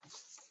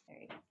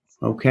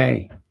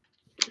Okay.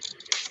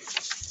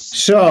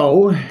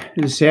 So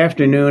this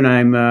afternoon,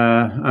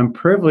 I'm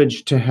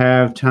privileged to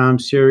have Tom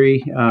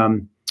Seery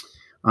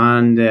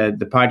on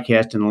the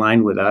podcast in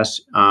line with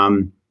us.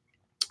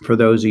 For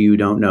those of you who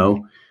don't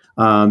know,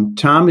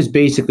 Tom is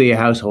basically a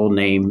household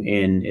name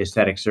in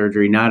aesthetic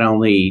surgery, not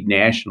only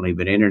nationally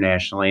but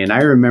internationally. And I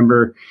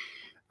remember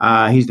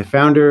he's the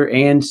founder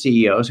and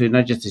CEO. So he's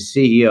not just a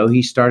CEO;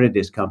 he started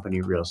this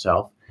company,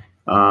 RealSelf.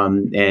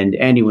 And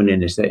anyone in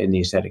the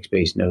aesthetic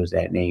space knows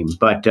that name.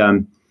 But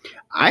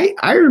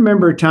I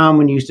remember, Tom,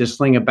 when you used to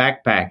sling a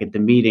backpack at the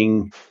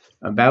meeting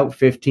about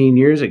 15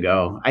 years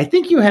ago. I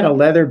think you had a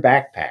leather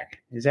backpack.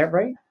 Is that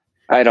right?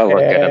 I don't look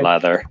good in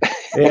leather.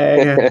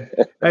 Yeah.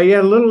 He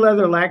had a little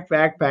leather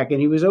backpack, and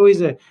he was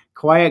always a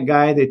quiet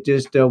guy that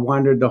just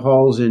wandered the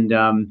halls and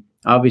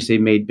obviously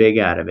made big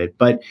out of it.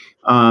 But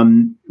I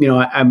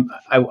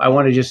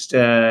want to just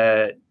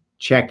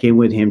check in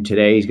with him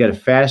today. He's got a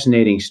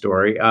fascinating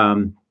story.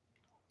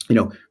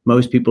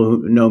 Most people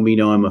who know me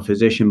know I'm a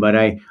physician, but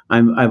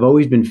I've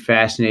always been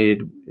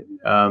fascinated,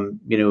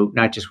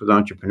 not just with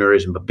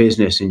entrepreneurism, but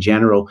business in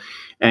general.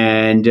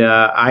 And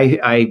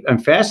I'm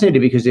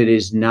fascinated because it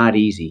is not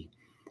easy.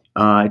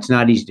 It's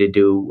not easy to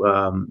do,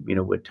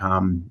 what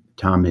Tom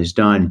has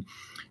done.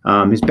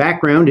 His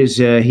background is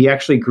he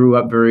actually grew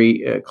up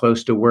very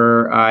close to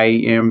where I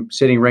am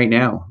sitting right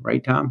now,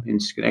 right, Tom, in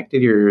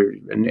Schenectady,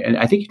 and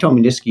I think you told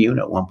me Niskayuna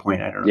at one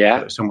point. I don't know.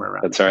 Yeah, somewhere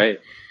around. That's there. Right.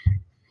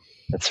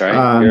 That's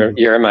right.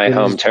 You're in my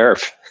home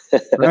turf.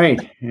 Right.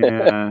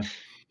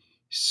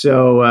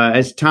 So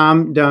as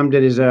Tom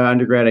did his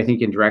undergrad, I think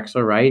in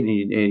Drexel, right, in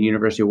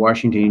University of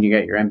Washington, and you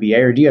got your MBA,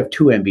 or do you have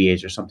two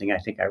MBAs or something? I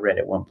think I read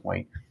at one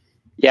point.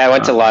 Yeah, I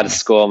went to a lot of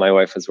school. My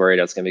wife was worried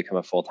I was going to become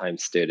a full-time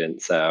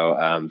student. So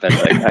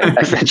eventually I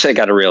eventually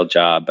got a real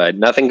job, but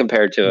nothing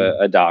compared to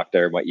a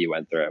doctor, what you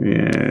went through.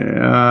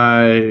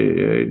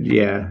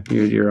 Yeah,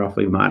 you're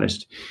awfully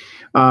modest.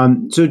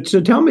 So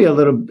tell me a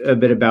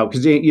bit about,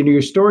 because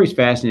your story's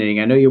fascinating.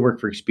 I know you worked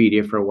for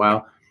Expedia for a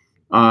while,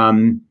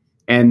 and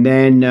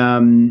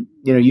then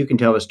you can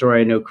tell the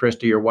story. I know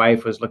Krista, your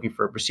wife, was looking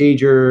for a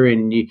procedure,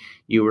 and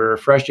you were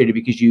frustrated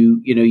because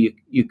you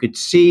could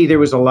see there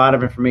was a lot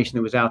of information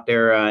that was out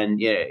there on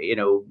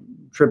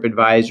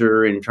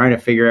TripAdvisor and trying to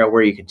figure out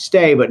where you could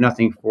stay, but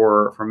nothing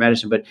for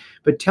medicine. But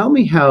tell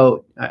me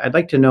how. I'd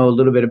like to know a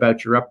little bit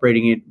about your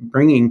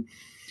upbringing,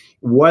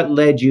 what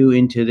led you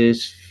into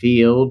this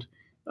field.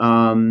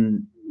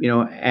 And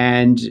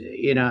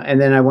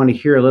then I want to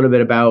hear a little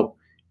bit about,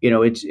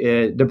 it's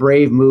the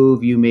brave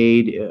move you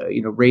made,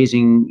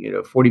 raising,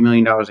 $40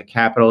 million of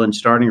capital and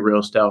starting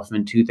RealSelf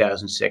in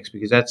 2006,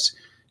 because that's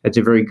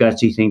a very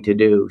gutsy thing to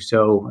do.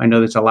 So I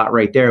know that's a lot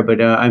right there,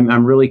 but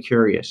I'm really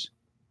curious.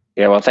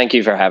 Yeah, well, thank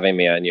you for having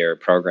me on your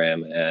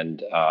program.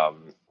 And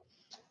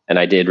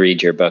I did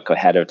read your book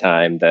ahead of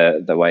time,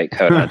 the White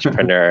Coat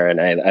Entrepreneur,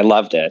 and I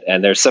loved it.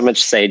 And there's so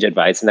much sage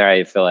advice in there.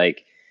 I feel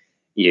like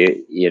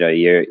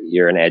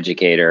you're an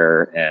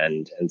educator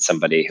and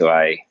somebody who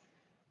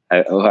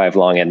I've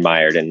long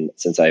admired, and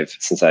since I've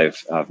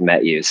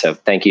met you. So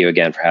thank you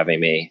again for having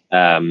me.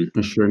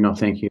 Sure, no,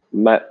 thank you.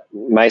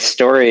 My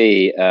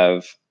story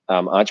of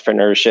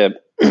entrepreneurship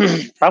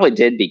probably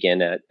did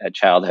begin at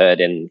childhood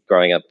and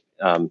growing up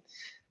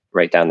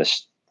right down the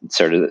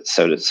so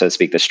to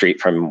speak, the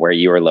street from where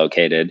you were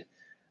located.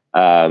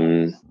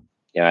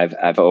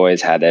 I've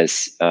always had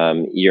this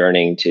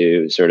yearning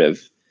to sort of.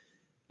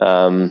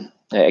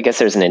 I guess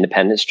there's an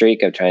independent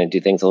streak of trying to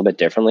do things a little bit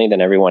differently than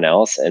everyone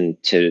else, and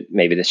to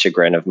maybe the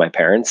chagrin of my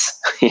parents,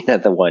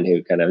 the one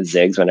who kind of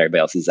zigs when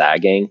everybody else is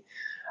zagging.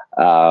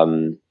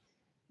 My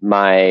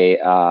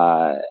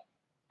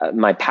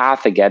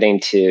path to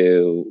getting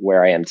to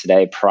where I am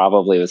today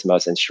probably was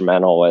most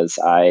instrumental was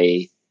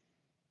I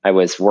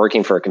was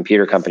working for a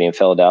computer company in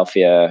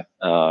Philadelphia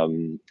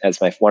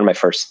as one of my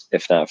first,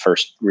 if not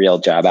first, real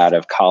job out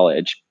of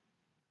college,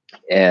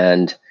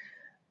 and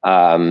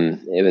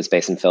it was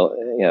based in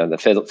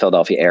the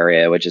Philadelphia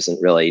area, which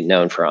isn't really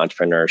known for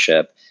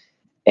entrepreneurship.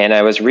 And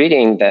I was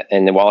reading that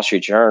in the Wall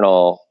Street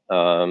Journal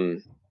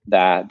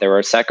that there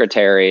were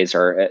secretaries,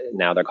 or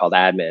now they're called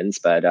admins,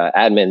 but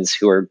admins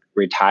who were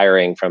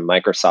retiring from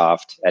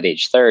Microsoft at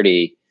age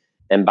 30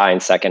 and buying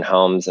second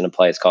homes in a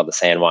place called the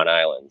San Juan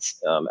Islands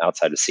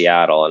outside of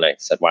Seattle. And I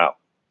said, wow,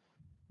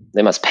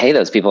 they must pay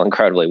those people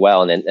incredibly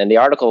well. And the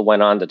article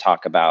went on to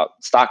talk about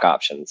stock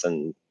options,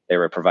 and they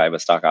were provided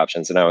with stock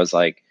options. And I was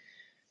like,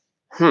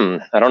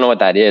 I don't know what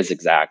that is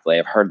exactly.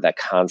 I've heard that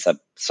concept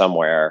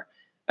somewhere.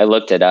 I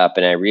looked it up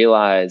and I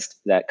realized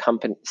that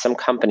some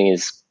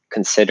companies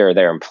consider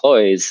their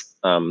employees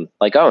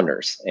like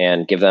owners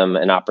and give them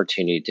an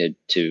opportunity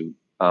to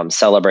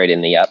celebrate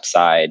in the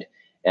upside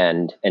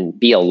and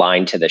be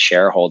aligned to the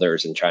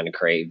shareholders and trying to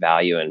create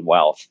value and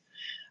wealth.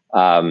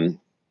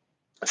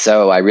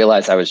 So I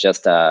realized I was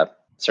just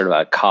sort of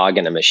a cog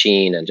in a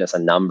machine and just a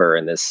number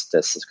in this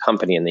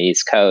company in the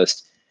East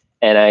Coast.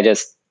 And I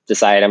just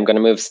decided I'm going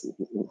to move,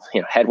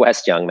 head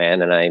west, young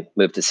man. And I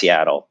moved to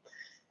Seattle.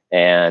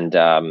 And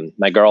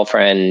my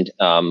girlfriend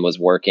was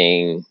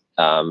working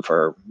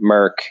for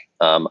Merck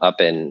up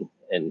in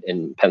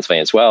in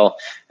Pennsylvania as well.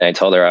 And I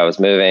told her I was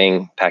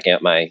moving, packing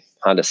up my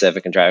Honda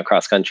Civic and driving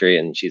cross country.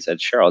 And she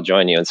said, sure, I'll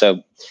join you. And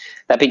so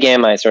that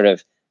began my sort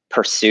of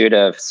pursuit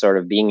of sort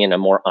of being in a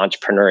more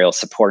entrepreneurial,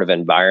 supportive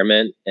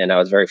environment. And I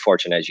was very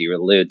fortunate, as you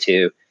allude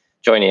to,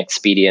 joining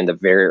Expedia in the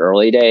very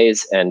early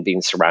days and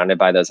being surrounded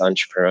by those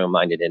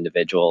entrepreneurial-minded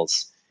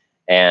individuals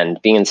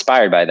and being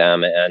inspired by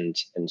them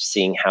and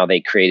seeing how they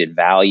created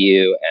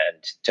value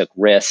and took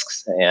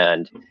risks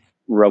and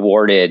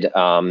rewarded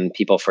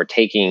people for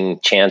taking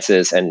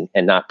chances and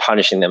not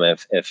punishing them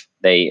if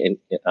they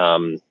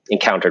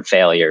encountered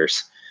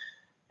failures.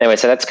 Anyway,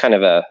 so that's kind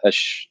of a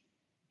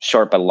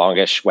short but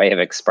longish way of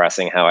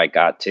expressing how I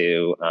got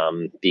to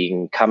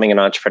becoming an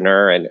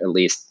entrepreneur and at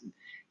least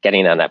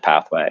getting on that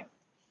pathway.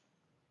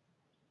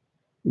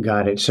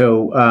 Got it.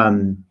 So,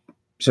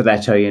 so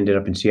that's how you ended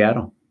up in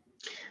Seattle.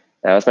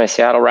 That was my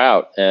Seattle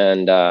route,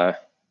 and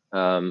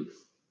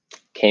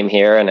came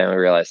here, and then we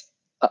realized,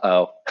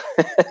 I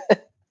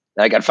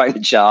got to find a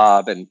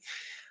job, and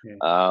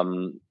I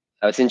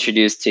was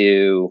introduced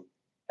to.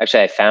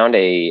 Actually, I found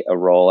a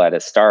role at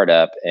a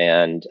startup,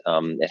 and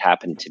it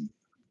happened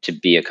to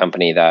be a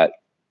company that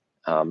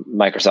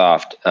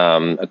Microsoft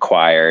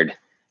acquired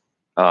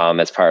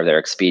as part of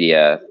their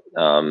Expedia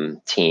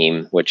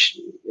team, which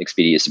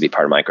Expedia used to be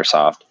part of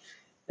Microsoft.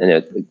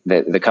 And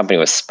the company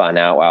was spun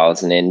out while I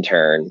was an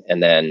intern,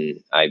 and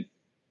then I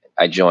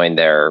joined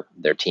their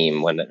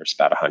team when there was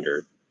about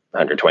 100,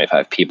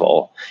 125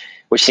 people,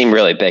 which seemed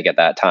really big at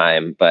that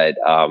time. But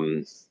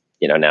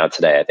now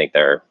today I think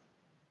they're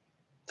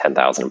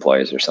 10,000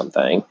 employees or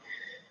something.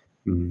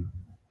 Mm-hmm.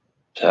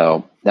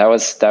 So that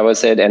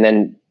was it. And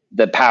then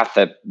the path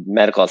that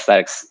medical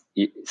aesthetics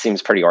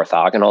seems pretty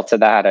orthogonal to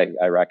that.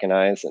 I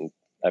recognize, and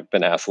I've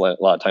been asked a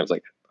lot of times,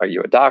 like, are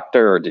you a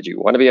doctor or did you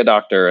want to be a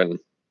doctor? And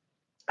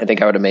I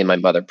think I would have made my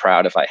mother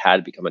proud if I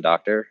had become a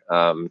doctor.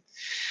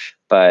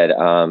 But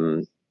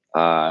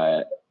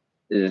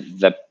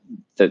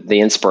the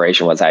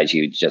inspiration was, as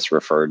you just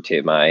referred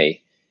to,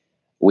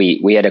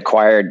 we had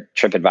acquired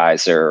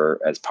TripAdvisor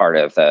as part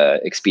of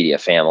the Expedia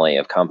family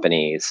of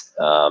companies.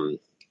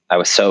 I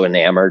was so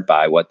enamored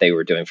by what they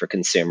were doing for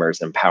consumers,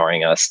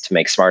 empowering us to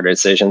make smarter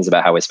decisions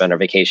about how we spend our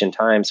vacation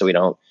time, so we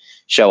don't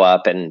show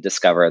up and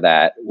discover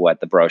that what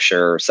the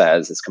brochure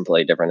says is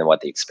completely different than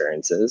what the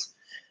experience is.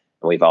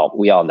 And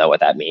we all know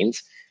what that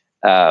means.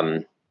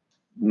 My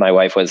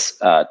wife was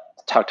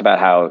talked about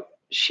how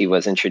she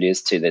was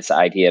introduced to this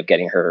idea of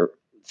getting her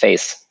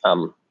face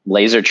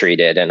laser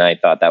treated, and I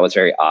thought that was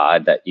very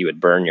odd that you would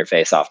burn your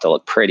face off to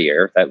look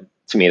prettier. That,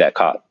 to me, that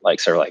caught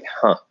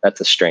that's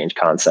a strange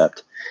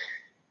concept.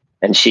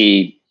 And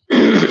she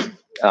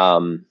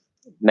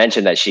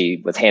mentioned that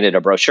she was handed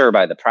a brochure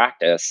by the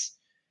practice,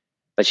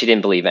 but she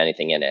didn't believe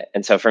anything in it.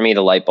 And so for me,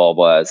 the light bulb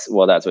was,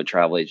 well, that's what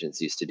travel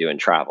agents used to do in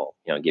travel.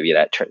 Give you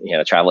that,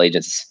 travel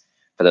agents,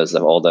 for those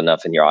that are old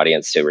enough in your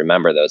audience to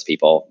remember those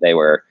people, they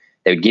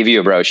would give you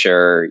a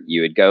brochure,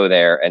 you would go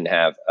there and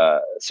have a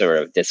sort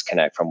of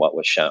disconnect from what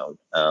was shown.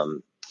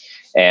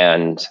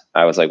 And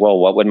I was like, well,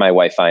 what would my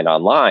wife find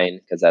online?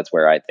 Because that's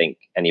where I think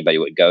anybody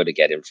would go to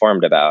get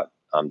informed about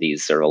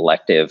these sort of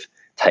elective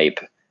type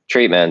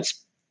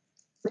treatments.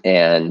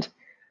 And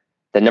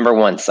the number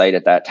one site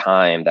at that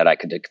time that I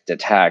could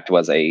detect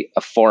was a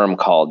forum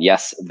called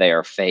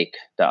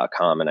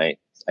yestheyarefake.com. And I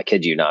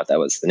kid you not, that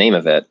was the name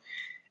of it.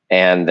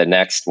 And the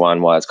next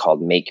one was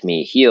called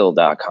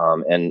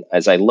makemeheal.com. And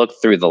as I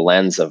looked through the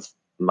lens of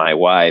my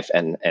wife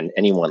and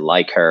anyone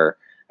like her,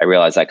 I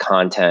realized that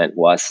content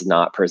was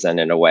not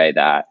presented in a way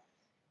that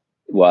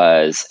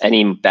was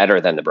any better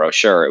than the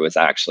brochure. It was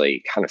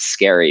actually kind of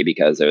scary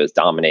because it was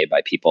dominated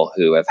by people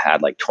who have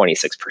had like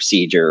 26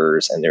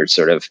 procedures, and there's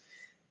sort of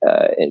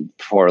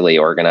poorly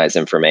organized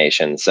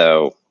information.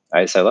 So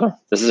I said, oh,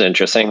 this is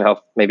interesting.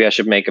 Maybe I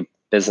should make a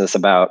business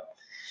about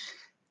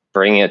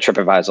bringing a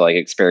TripAdvisor-like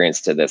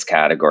experience to this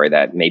category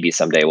that maybe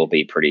someday will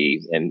be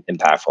pretty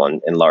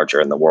impactful and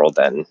larger in the world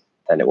than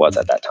it was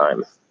at that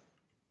time.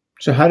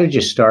 So how did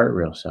you start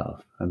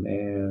RealSelf? I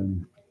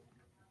mean,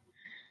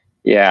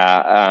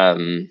 I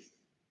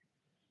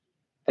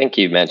think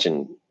you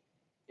mentioned,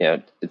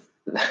 I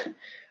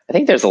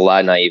think there's a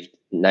lot of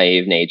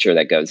naive nature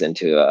that goes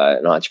into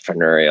an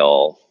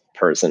entrepreneurial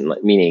person,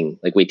 meaning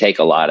like we have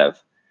a lot of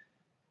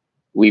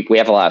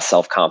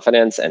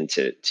self-confidence, and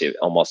to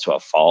almost to a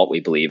fault, we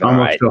believe in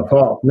almost to a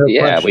fault. No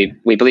question.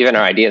 we believe in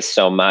our ideas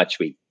so much,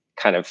 we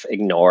kind of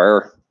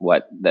ignore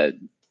what the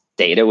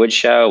data would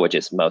show, which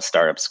is most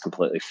startups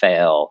completely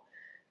fail.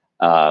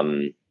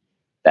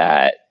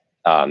 That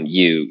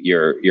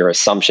your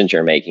assumptions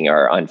you're making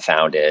are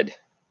unfounded.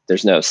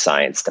 There's no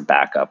science to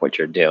back up what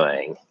you're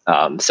doing.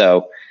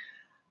 So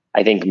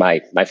I think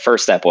my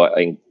first step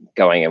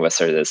going in was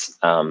sort of this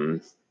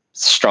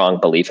strong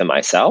belief in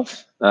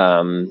myself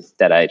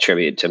that I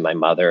attributed to my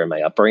mother and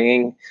my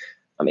upbringing,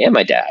 and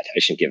my dad. I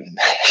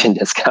shouldn't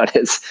discount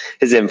his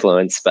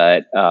influence,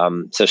 but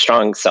so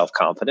strong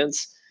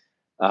self-confidence.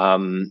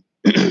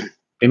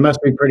 They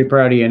must be pretty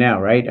proud of you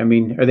now, right? I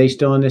mean, are they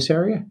still in this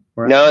area?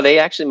 No, they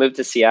actually moved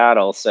to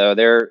Seattle. So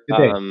they're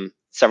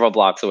several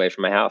blocks away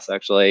from my house,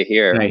 actually,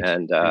 here. Nice.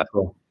 And Very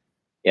cool.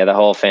 yeah, the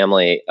whole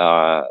family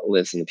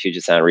lives in the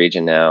Puget Sound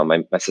region now,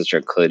 my sister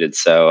included.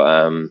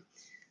 So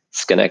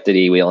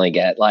Schenectady, we only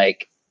get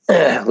like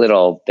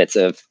little bits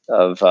of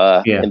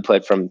Yeah.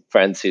 input from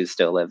friends who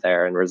still live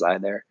there and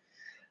reside there.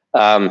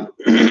 Um,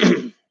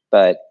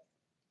 but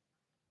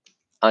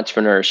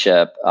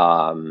entrepreneurship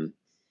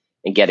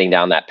and getting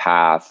down that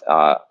path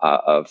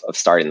of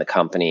starting the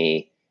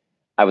company,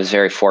 I was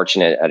very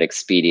fortunate at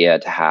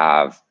Expedia to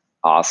have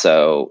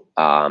also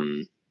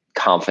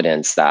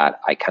confidence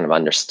that I kind of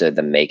understood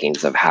the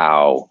makings of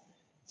how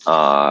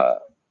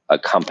a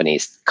company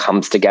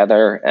comes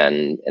together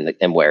and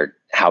where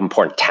how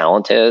important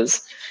talent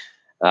is.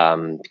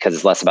 Because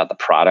it's less about the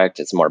product,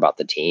 it's more about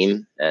the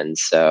team. And No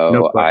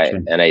so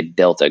question. I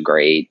built a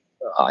great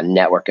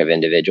network of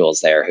individuals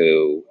there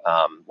who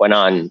went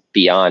on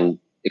beyond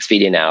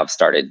Expedia. Now have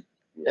started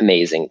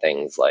amazing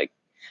things like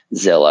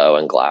Zillow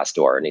and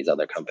Glassdoor and these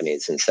other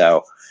companies. And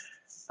so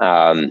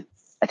I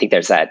think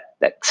there's that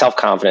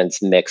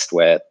self-confidence mixed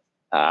with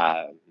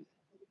the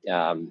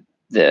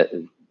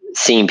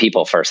seeing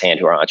people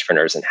firsthand who are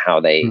entrepreneurs and how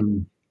they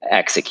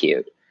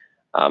execute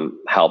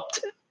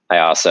helped. I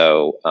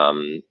also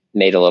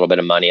made a little bit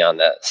of money on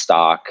the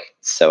stock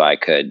so I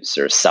could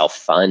sort of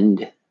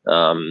self-fund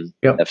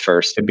the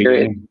first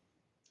period.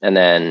 And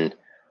then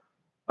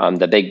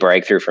the big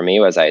breakthrough for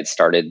me was I had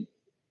started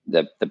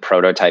the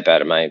prototype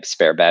out of my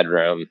spare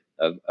bedroom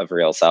of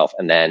RealSelf.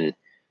 And then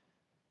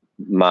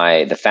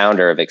the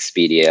founder of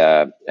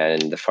Expedia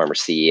and the former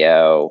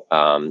CEO,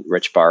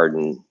 Rich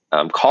Barden,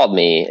 called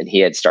me, and he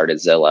had started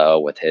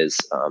Zillow with his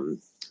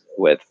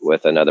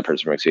with another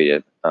person from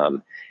Expedia.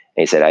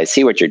 And he said, "I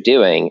see what you're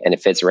doing, and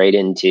it fits right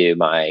into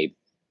my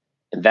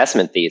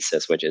investment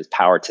thesis, which is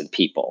power to the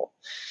people.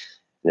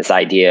 This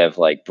idea of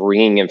like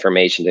bringing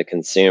information to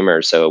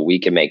consumers so we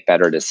can make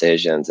better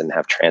decisions and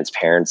have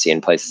transparency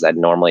in places that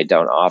normally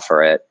don't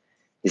offer it."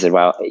 He said,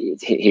 "Well,"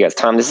 he goes,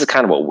 "Tom, this is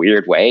kind of a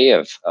weird way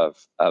of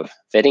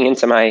fitting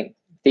into my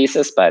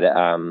thesis, but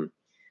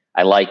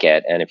I like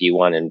it. And if you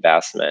want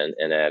investment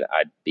in it,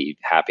 I'd be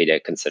happy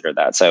to consider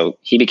that." So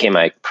he became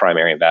my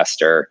primary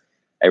investor.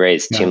 I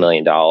raised $2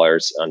 million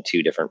on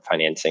 2 different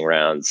financing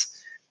rounds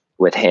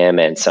with him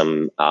and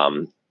some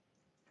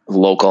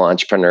local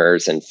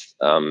entrepreneurs and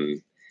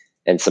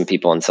some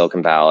people in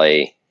Silicon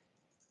Valley.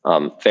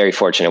 Very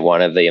fortunate.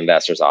 One of the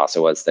investors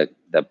also was the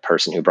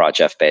person who brought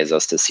Jeff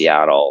Bezos to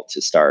Seattle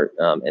to start,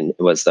 and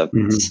was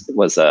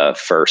the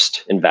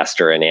first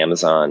investor in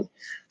Amazon.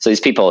 So these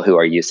people who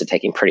are used to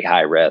taking pretty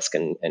high risk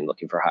and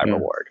looking for high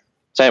reward.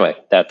 So anyway,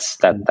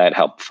 that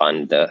helped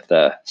fund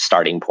the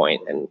starting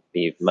point and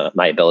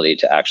my ability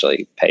to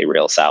actually pay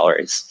real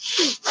salaries.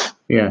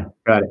 Yeah,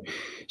 got it.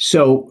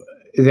 So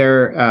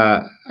there,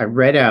 I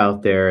read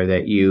out there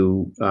that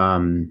you,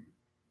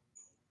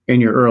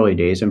 in your early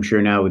days, I'm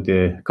sure now with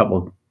the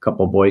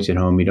couple boys at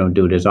home, you don't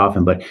do it as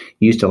often, but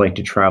you used to like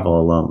to travel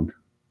alone.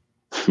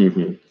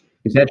 Mm-hmm.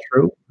 Is that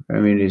true? I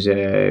mean,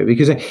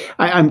 because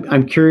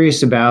I'm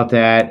curious about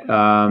that.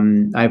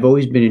 I've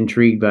always been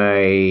intrigued by,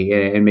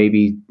 and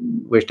maybe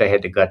wished I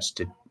had the guts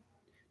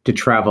to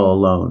travel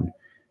alone.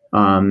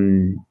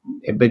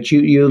 But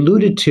you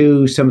alluded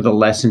to some of the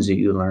lessons that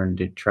you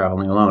learned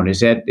traveling alone. Is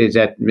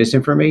that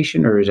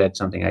misinformation, or is that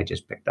something I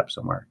just picked up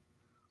somewhere?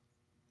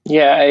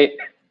 Yeah,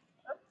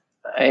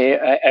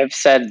 I've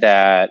said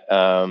that.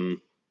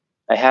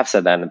 I have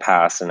said that in the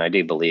past, and I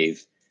do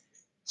believe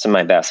some of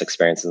my best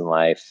experiences in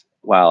life,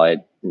 while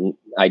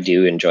I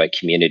do enjoy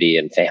community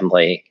and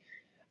family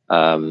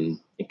and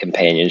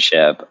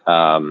companionship,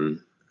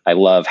 I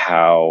love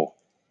how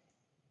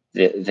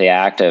the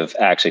act of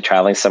actually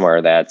traveling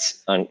somewhere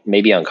that's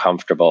maybe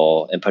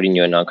uncomfortable and putting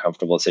you in an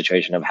uncomfortable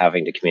situation of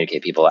having to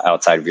communicate people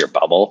outside of your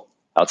bubble,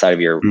 outside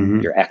of your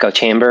echo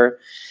chamber.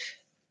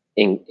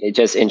 It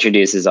just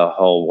introduces a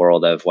whole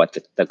world of what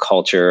the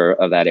culture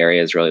of that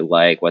area is really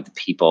like, what the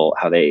people,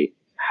 how they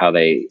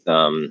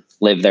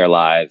live their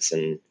lives.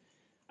 And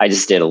I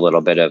just did a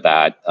little bit of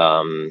that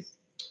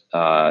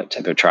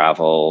type of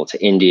travel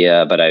to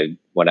India. But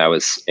when I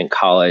was in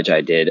college,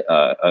 I did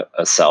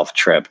a self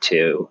trip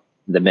to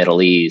the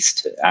Middle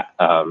East,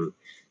 to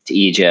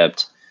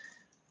Egypt,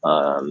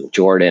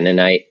 Jordan. And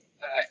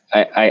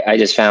I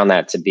just found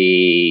that to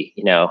be,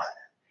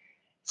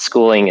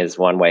 schooling is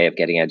one way of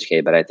getting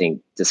educated, but I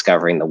think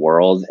discovering the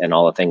world and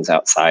all the things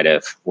outside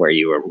of where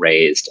you were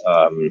raised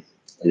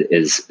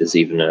is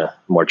even a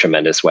more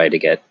tremendous way to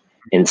get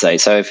insight.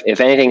 So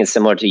if anything is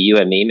similar to you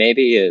and me,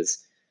 maybe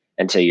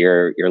and to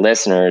your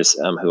listeners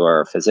who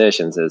are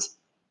physicians, is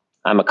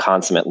I'm a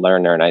consummate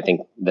learner, and I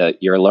think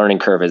that your learning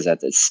curve is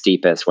at the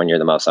steepest when you're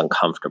the most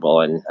uncomfortable,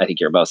 and I think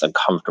you're most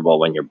uncomfortable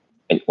when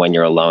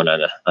you're alone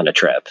on a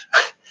trip.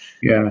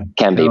 Yeah,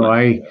 Can be.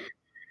 I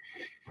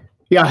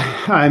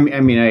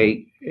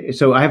mean,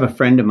 so I have a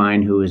friend of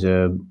mine who is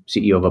a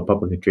CEO of a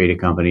publicly traded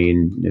company,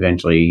 and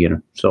eventually,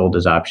 sold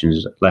his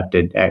options, left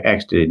it,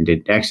 exited,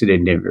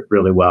 and did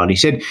really well. And he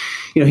said,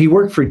 he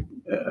worked for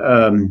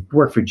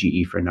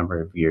GE for a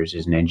number of years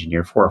as an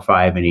engineer, 4 or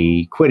 5, and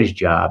he quit his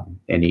job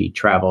and he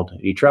traveled.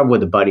 He traveled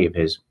with a buddy of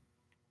his,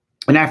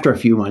 and after a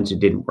few months, it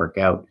didn't work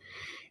out.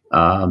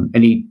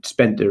 And he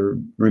spent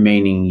the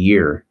remaining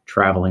year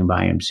traveling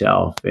by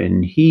himself.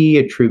 And he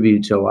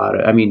attributes a lot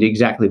of,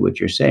 exactly what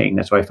you're saying.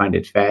 That's why I find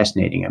it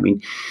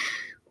fascinating.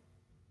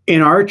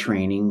 In our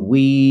training,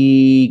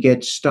 we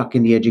get stuck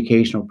in the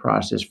educational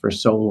process for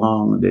so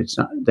long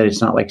that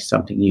it's not like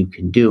something you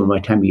can do. And by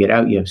the time you get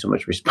out, you have so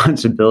much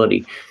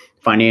responsibility,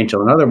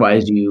 financial and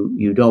otherwise,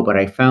 you don't. But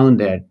I found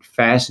that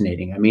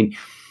fascinating.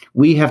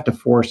 We have to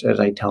force,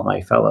 as I tell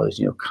my fellows,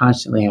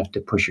 constantly have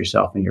to push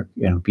yourself in your,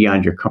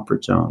 beyond your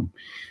comfort zone,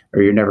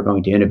 or you're never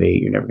going to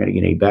innovate. You're never going to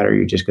get any better.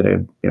 You're just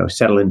going to,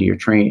 settle into your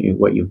training,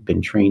 what you've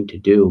been trained to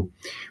do.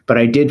 But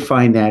I did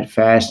find that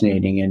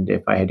fascinating. And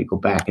if I had to go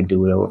back and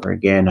do it over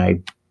again,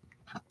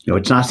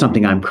 it's not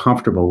something I'm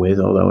comfortable with,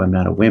 although I'm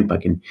not a wimp. I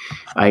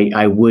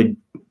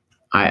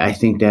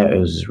think that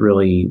is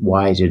really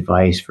wise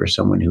advice for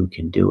someone who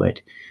can do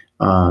it.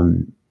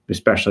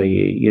 Especially,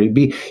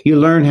 you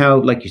learn how,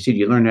 like you said,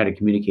 you learn how to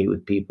communicate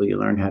with people. You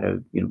learn how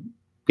to,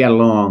 get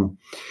along.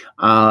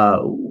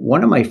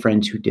 One of my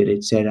friends who did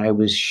it said, I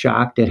was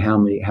shocked at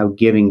how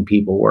giving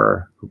people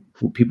were.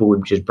 Who people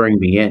would just bring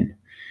me in,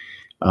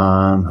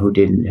 who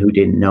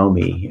didn't know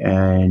me,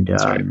 and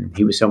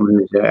he was someone who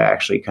was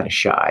actually kind of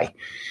shy.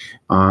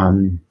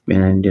 And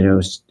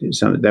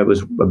that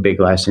was a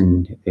big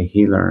lesson that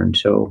he learned.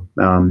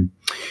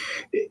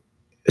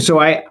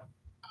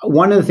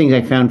 One of the things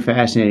I found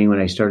fascinating when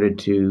I started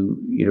to,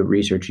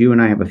 research, you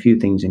and I have a few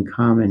things in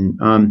common.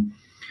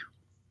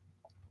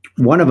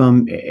 One of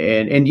them,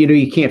 and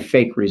you can't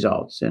fake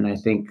results. And I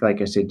think,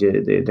 like I said,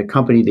 the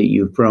company that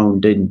you've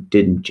grown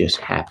didn't just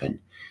happen.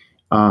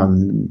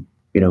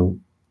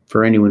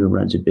 For anyone who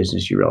runs a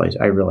business,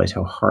 I realize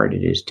how hard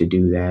it is to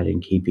do that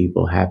and keep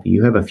people happy.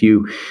 You have a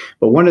few,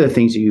 but one of the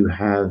things that you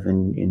have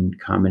in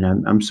common,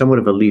 I'm somewhat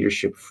of a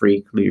leadership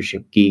freak,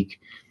 leadership geek,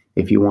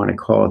 if you want to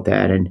call it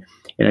that. And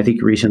I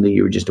think recently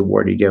you were just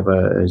awarded, you have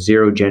a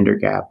 0 gender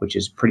gap, which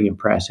is pretty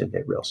impressive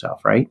at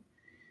RealSelf, right?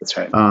 That's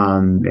right.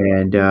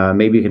 And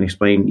maybe you can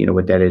explain,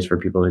 what that is for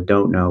people that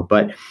don't know.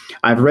 But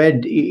I've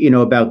read,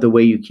 about the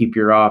way you keep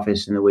your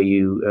office and the way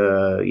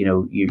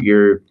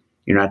you're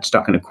not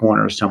stuck in a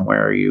corner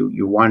somewhere.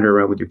 You wander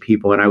around with your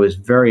people, and I was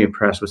very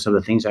impressed with some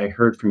of the things I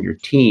heard from your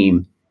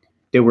team.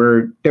 They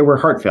were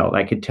heartfelt.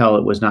 I could tell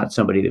it was not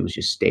somebody that was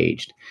just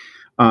staged.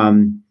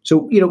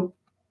 So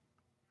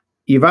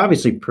you've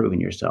obviously proven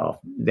yourself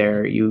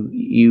there.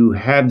 You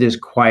have this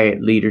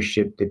quiet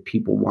leadership that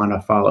people want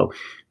to follow.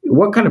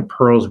 What kind of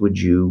pearls would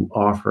you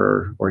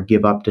offer or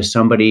give up to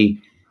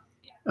somebody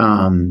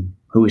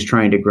who is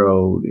trying to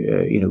grow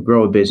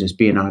a business,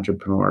 be an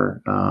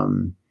entrepreneur?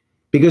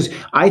 Because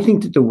I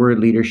think that the word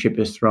leadership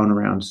is thrown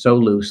around so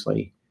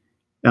loosely,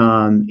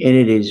 and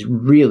it is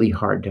really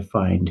hard to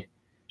find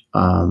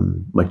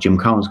what Jim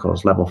Collins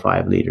calls level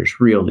 5 leaders,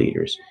 real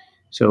leaders.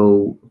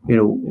 So,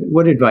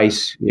 what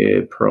advice,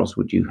 pearls,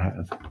 would you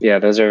have? Yeah,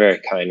 those are very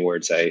kind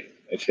words. I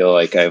feel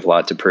like I have a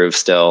lot to prove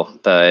still,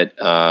 but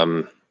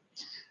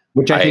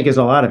which I think is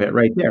a lot of it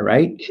right there,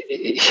 right?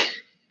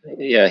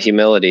 Yeah,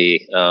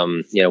 humility.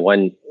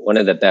 One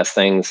of the best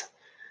things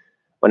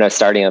when I was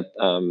starting up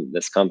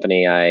this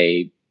company,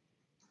 I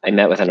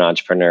met with an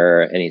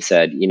entrepreneur, and he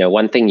said,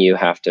 one thing you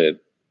have to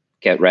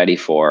get ready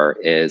for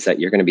is that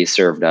you're going to be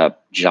served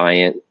up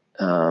giant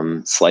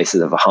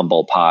slices of a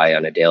humble pie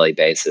on a daily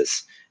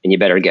basis, and you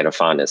better get a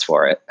fondness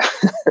for it.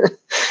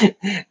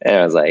 And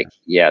I was like,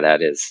 yeah,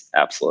 that is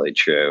absolutely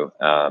true.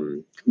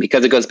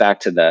 Because it goes back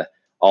to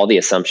all the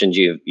assumptions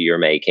you're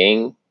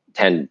making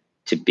tend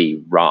to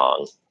be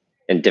wrong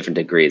in different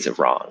degrees of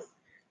wrong.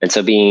 And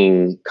so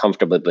being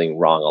comfortable being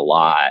wrong a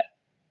lot,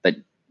 but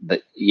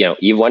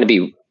you want to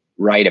be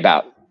right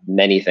about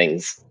many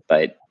things,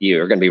 but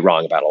you're going to be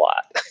wrong about a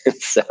lot.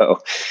 So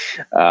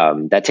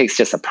that takes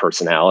just a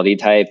personality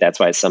type. That's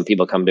why some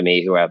people come to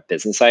me who have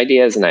business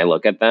ideas, and I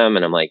look at them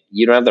and I'm like,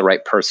 you don't have the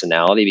right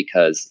personality,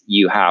 because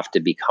you have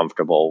to be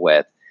comfortable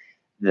with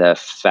the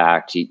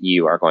fact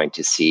you are going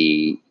to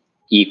see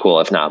equal,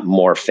 if not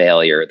more,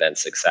 failure than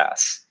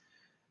success.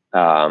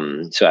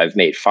 So I've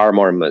made far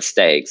more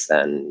mistakes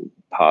than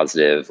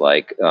positive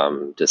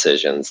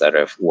decisions that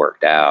have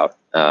worked out.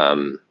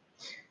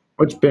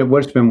 What's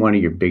been one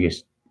of your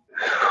biggest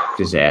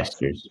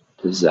disasters?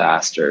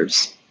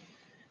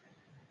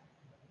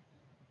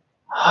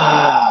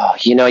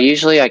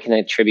 Usually I can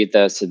attribute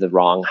those to the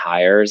wrong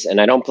hires,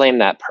 and I don't blame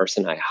that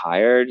person I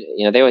hired.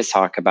 They always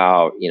talk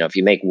about, if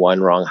you make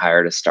one wrong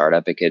hire to start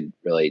up, it could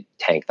really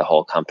tank the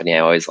whole company. I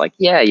always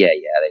yeah.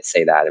 They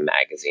say that in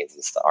magazines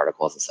and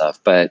articles and stuff.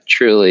 But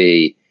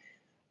truly,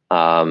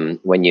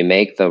 when you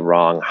make the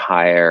wrong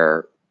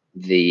hire,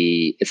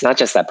 it's not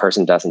just that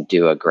person doesn't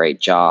do a great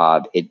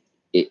job.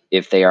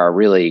 If they are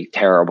really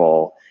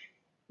terrible,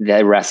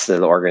 the rest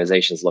of the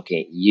organization is looking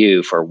at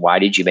you for why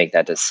did you make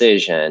that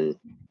decision,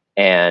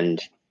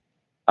 and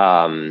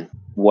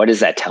what does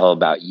that tell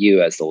about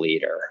you as the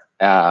leader?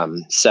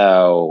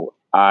 So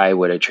I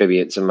would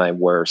attribute some of my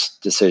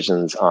worst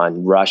decisions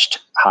on rushed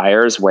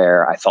hires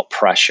where I felt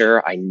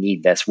pressure. I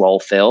need this role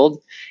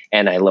filled,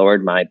 and I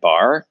lowered my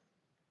bar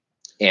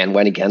and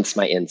went against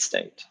my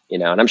instinct.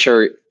 And I'm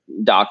sure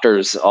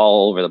doctors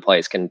all over the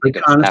place can But think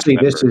of staff honestly,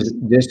 members.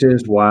 this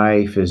is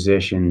why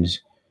physicians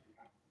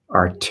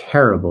are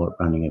terrible at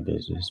running a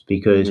business,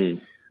 because Mm-hmm.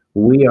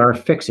 we are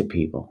fix-it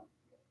people.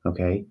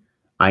 Okay.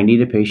 I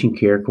need a patient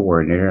care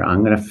coordinator.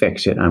 I'm going to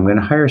fix it. I'm going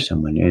to hire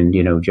someone.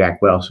 And,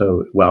 Jack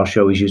Welch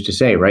always used to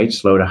say, right?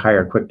 Slow to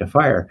hire, quick to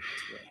fire.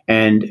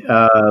 And,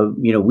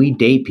 we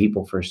date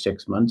people for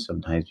 6 months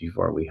sometimes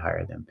before we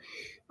hire them.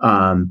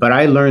 But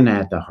I learned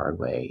that the hard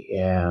way.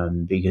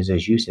 Because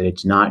as you said,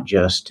 it's not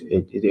just,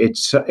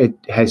 it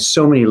has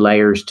so many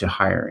layers to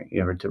hiring,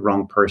 to the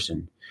wrong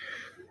person.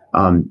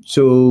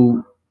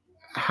 So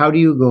how do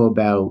you go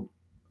about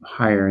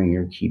hiring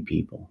your key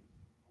people?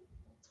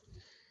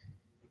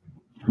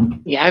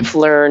 Yeah, I've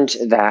learned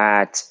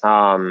that,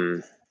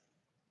 and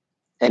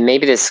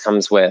maybe this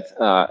comes with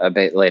a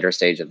bit later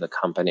stage of the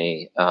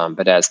company,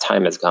 but as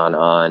time has gone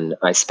on,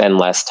 I spend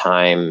less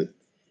time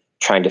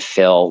trying to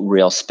fill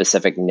real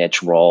specific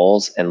niche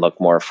roles and look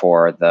more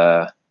for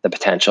the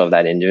potential of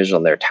that individual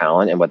and their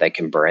talent and what they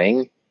can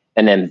bring,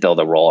 and then build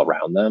a role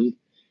around them.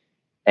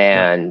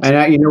 Yeah. And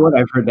And you know what?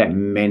 I've heard that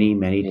many,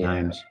 many yeah,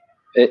 times.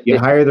 You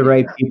hire the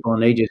right people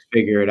and they just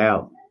figure it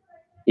out.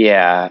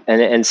 yeah,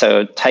 and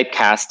so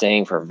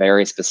typecasting for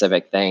very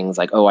specific things,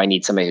 like, oh, I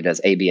need somebody who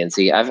does A, B, and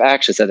C. I've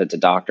actually said it to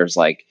doctors,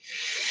 like,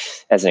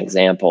 as an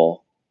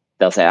example,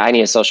 they'll say, I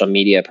need a social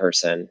media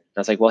person. I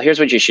was like, well, here's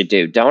what you should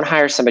do. Don't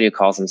hire somebody who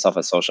calls himself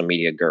a social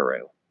media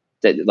guru,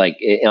 that, like,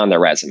 on their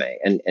resume.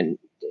 And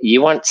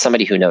you want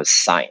somebody who knows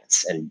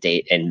science and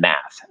data and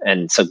math.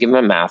 And so give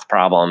them a math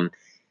problem,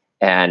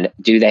 and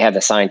do they have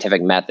the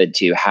scientific method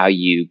to how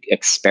you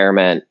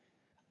experiment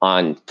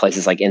on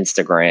places like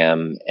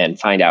Instagram and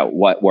find out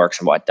what works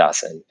and what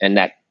doesn't. And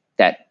that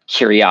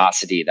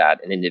curiosity that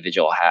an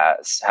individual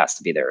has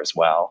to be there as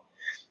well.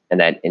 And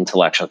that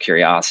intellectual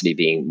curiosity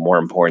being more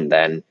important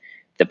than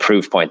the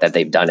proof point that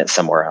they've done it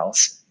somewhere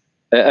else.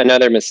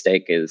 Another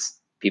mistake is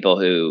people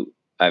who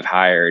I've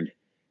hired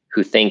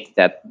who think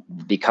that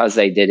because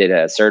they did it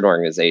at a certain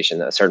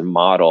organization, a certain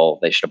model,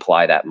 they should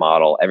apply that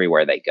model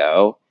everywhere they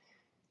go.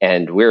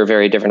 And we're a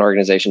very different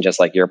organization, just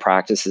like your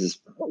practice is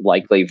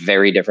likely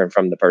very different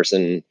from the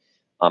person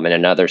in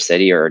another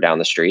city or down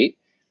the street.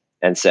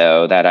 And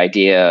so that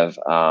idea of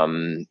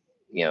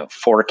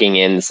forking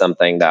in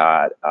something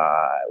that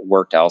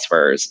worked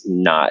elsewhere is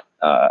not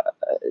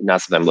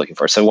something I'm looking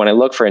for. So when I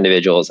look for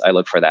individuals, I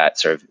look for that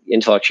sort of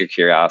intellectual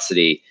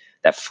curiosity,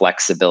 that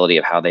flexibility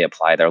of how they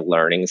apply their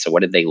learning. So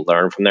what did they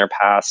learn from their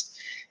past?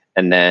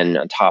 And then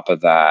on top of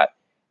that,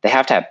 they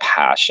have to have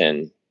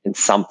passion in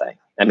something.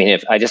 I mean,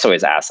 if I just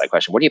always ask that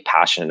question, what are you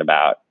passionate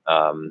about?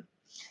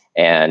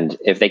 And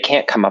if they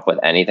can't come up with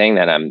anything,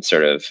 then I'm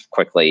sort of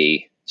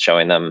quickly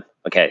showing them,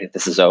 okay,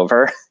 this is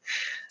over,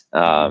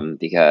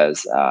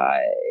 because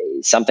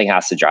something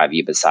has to drive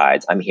you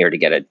besides I'm here to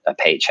get a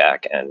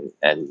paycheck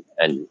and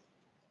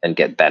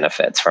get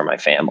benefits for my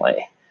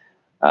family.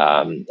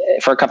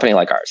 For a company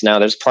like ours, now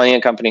there's plenty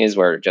of companies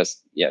where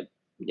just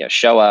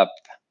show up,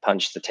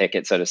 punch the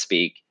ticket, so to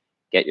speak,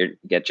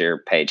 get your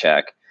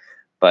paycheck.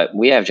 But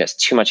we have just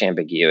too much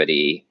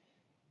ambiguity,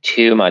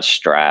 too much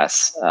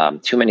stress,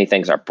 too many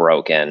things are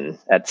broken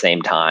at the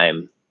same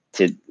time.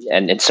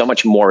 And so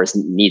much more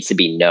needs to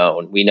be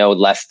known. We know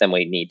less than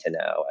we need to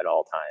know at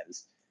all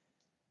times.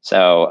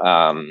 So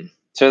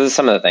there's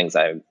some of the things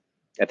I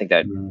think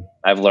that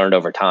I've learned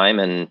over time,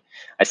 and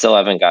I still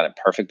haven't got it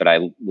perfect, but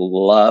I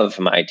love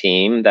my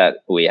team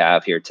that we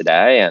have here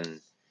today. And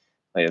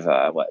we have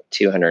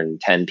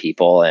 210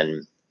 people.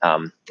 And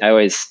I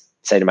always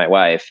say to my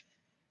wife,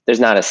 there's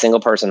not a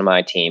single person on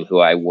my team who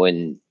I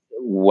wouldn't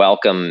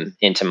welcome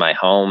into my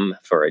home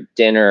for a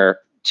dinner,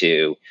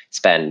 to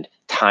spend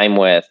time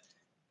with.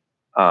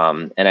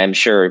 And I'm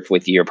sure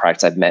with your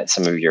practice, I've met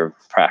some of your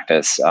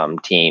practice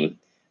team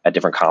at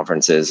different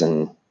conferences,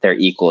 and they're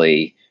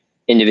equally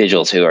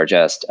individuals who are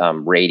just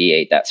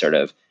radiate that sort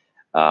of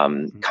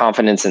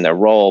confidence in their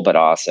role, but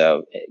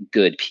also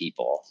good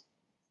people.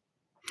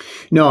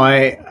 No,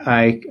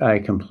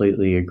 I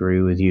completely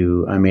agree with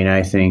you. I mean,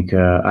 I think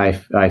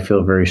I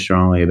feel very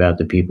strongly about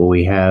the people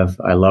we have.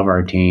 I love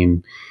our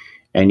team,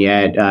 and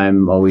yet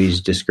I'm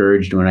always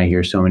discouraged when I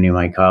hear so many of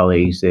my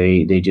colleagues.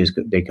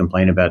 They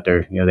complain about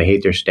they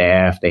hate their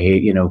staff. They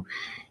hate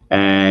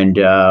and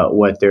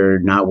what they're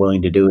not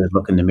willing to do is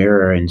look in the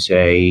mirror and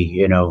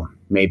say,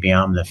 maybe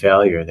I'm the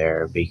failure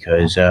there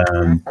because they're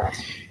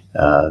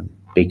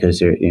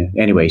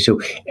anyway.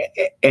 So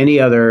any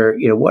other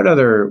what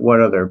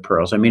other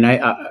pearls? I mean, I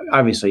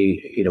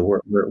obviously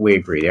we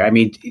agree there. I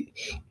mean,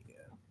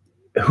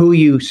 who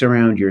you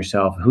surround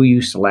yourself, who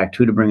you select,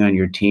 who to bring on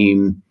your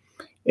team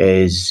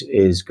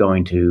is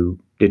going to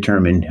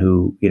determine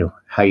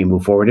how you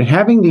move forward, and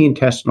having the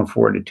intestinal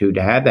fortitude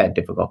to have that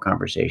difficult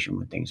conversation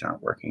when things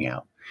aren't working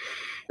out.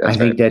 I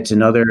think that's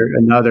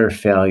another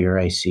failure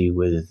I see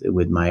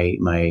with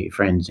my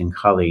friends and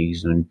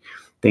colleagues when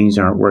things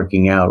aren't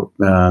working out.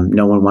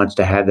 No one wants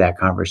to have that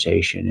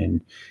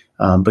conversation,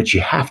 but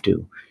you have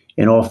to,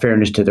 in all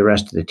fairness to the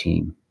rest of the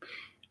team.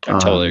 I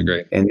totally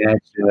agree, and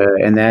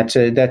that's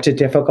a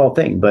difficult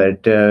thing, but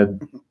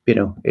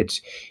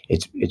it's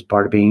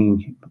part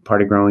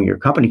of growing your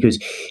company, because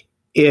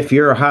if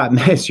you're a hot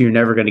mess, you're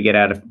never going to get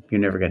out of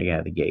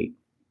the gate.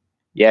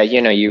 Yeah,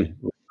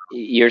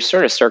 you're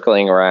sort of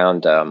circling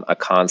around a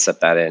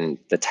concept that in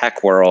the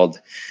tech world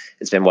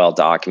has been well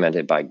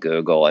documented by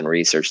Google and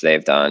research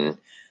they've done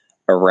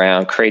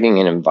around creating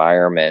an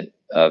environment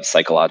of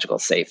psychological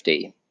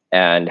safety,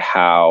 and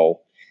how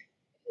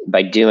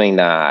by doing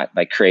that,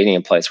 by creating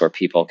a place where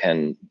people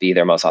can be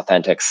their most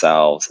authentic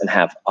selves and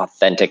have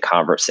authentic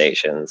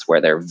conversations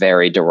where they're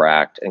very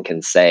direct and can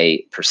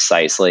say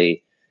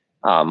precisely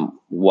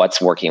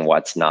what's working,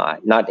 what's not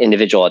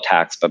individual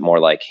attacks, but more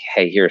like,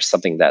 hey, here's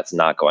something that's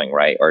not going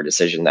right, or a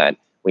decision that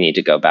we need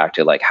to go back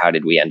to, like, how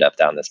did we end up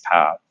down this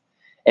path,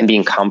 and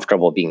being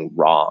comfortable being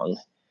wrong,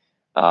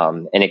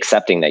 and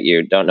accepting that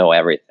you don't know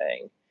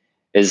everything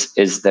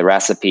is the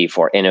recipe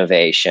for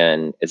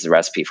innovation, is the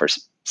recipe for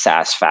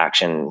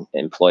satisfaction,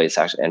 employee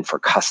satisfaction, and for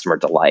customer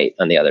delight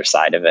on the other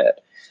side of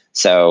it.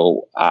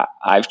 So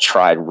I've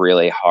tried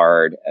really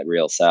hard at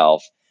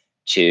RealSelf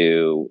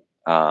to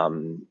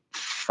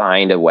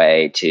find a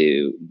way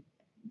to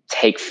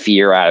take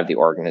fear out of the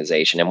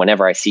organization. And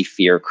whenever I see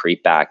fear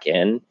creep back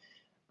in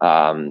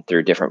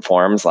through different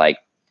forms, like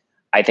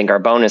I think our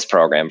bonus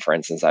program, for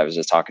instance, I was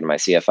just talking to my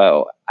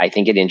CFO, I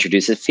think it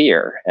introduces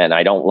fear and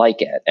I don't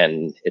like it.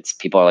 And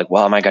people are like,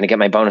 well, am I going to get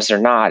my bonus or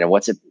not? And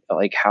what's it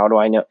like? How do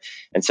I know?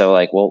 And so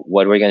like, well,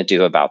 what are we going to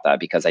do about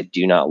that? Because I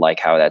do not like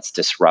how that's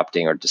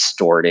disrupting or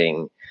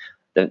distorting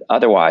the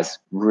otherwise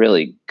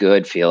really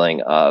good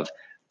feeling of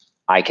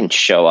I can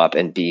show up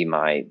and be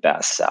my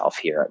best self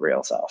here at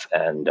RealSelf.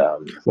 And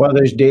well,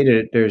 there's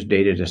data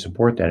to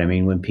support that. I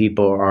mean, when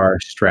people are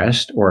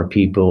stressed or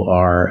people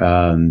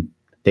are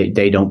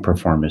they don't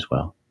perform as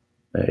well.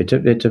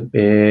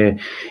 When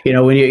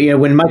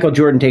Michael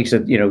Jordan takes a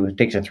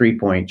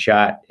 3-point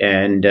shot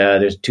and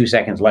there's 2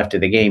 seconds left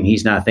of the game,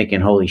 he's not thinking,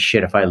 holy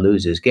shit, if I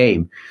lose this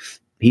game.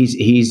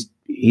 He's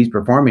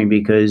performing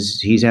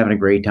because he's having a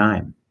great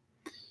time.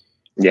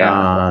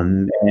 Yeah.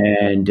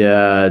 And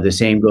the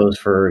same goes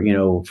for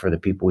the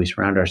people we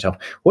surround ourselves.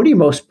 What are you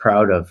most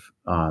proud of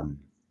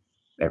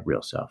at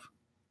RealSelf?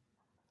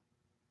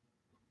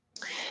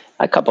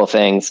 A couple of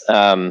things.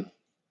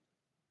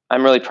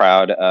 I'm really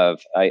proud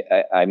of.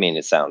 I mean,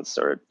 it sounds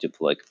sort of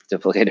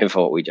duplicative of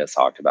what we just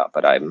talked about,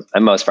 but I'm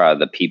most proud of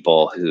the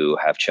people who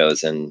have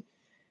chosen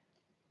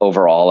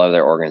over all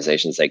other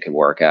organizations they could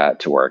work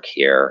at to work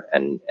here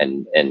and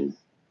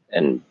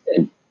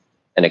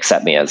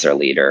accept me as their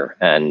leader.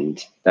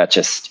 And that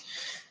just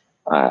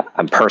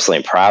I'm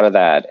personally proud of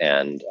that,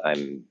 and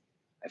I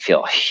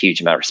feel a huge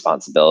amount of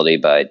responsibility.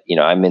 But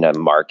I'm in a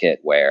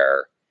market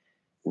where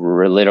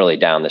literally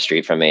down the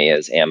street from me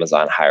is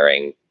Amazon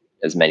hiring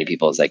as many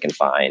people as they can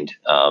find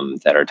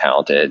that are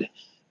talented.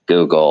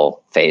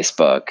 Google,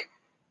 Facebook,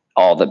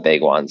 all the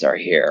big ones are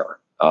here.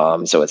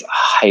 So it's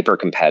hyper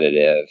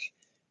competitive.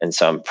 And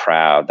so I'm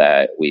proud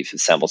that we've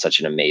assembled such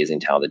an amazing,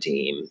 talented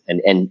team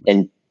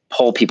and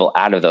pull people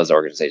out of those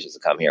organizations to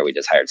come here. We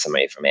just hired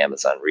somebody from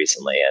Amazon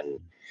recently, and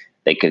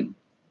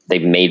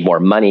they've made more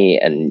money,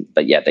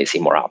 but yet they see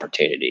more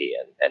opportunity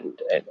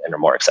and are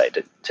more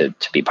excited to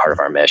be part of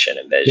our mission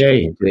and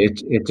vision. Yeah,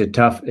 it's a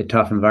tough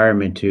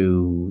environment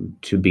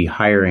to be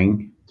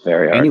hiring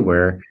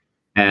anywhere,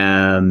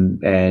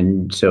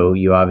 and so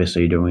you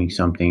obviously are doing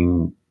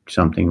something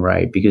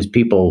right, because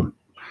people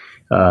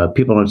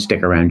don't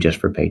stick around just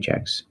for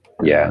paychecks.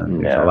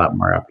 There's a lot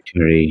more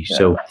opportunity.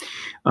 Yeah.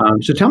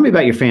 So tell me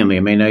about your family. I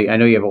mean, I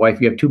know you have a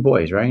wife. You have 2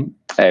 boys, right?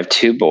 I have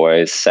 2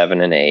 boys,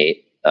 7 and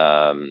 8.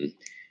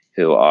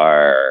 Who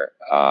are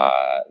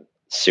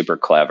super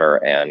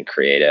clever and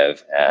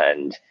creative,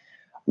 and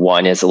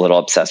one is a little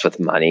obsessed with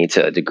money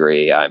to a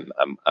degree. I'm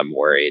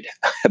worried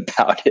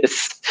about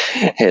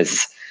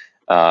his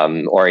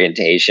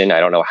orientation. I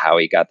don't know how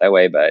he got that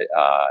way, but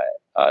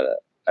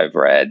I've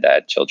read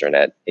that children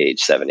at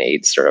age 7,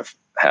 8 sort of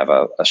have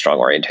a strong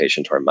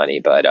orientation toward money.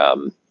 But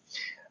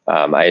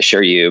I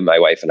assure you, my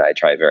wife and I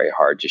try very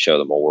hard to show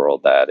them a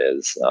world that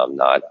is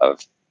not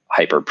of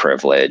hyper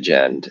privilege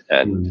and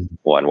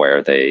one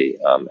where they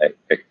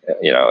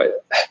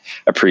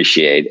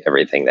appreciate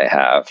everything they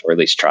have, or at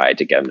least try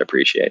to get them to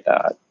appreciate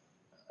that.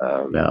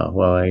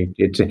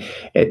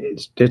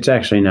 It's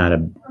actually not a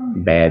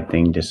bad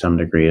thing to some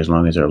degree, as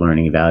long as they're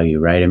learning value,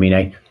 right? I mean,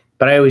 I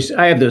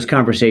have those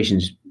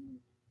conversations.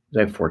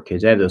 I have 4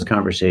 kids. I have those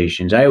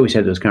conversations. I always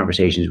have those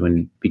conversations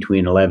when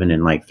between 11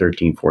 and like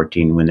 13,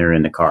 14, when they're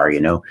in the car,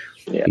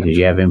 because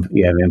you have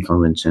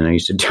influence. And I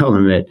used to tell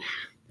them that,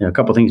 a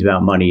couple of things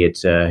about money.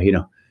 It's,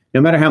 no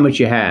matter how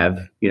much you have,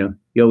 you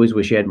always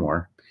wish you had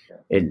more.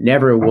 It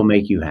never will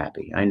make you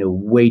happy. I know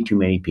way too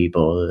many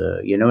people,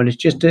 and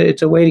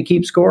it's a way to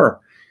keep score.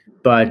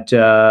 But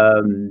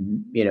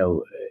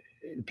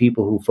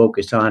people who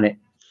focus on it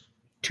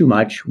too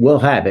much will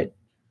have it.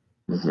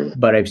 Mm-hmm.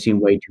 But I've seen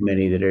way too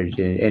many that are,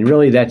 and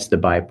really that's the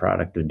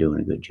byproduct of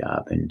doing a good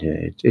job. And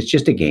it's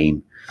just a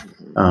game,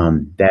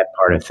 that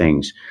part of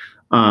things.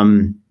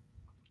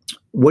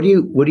 What do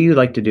you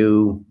like to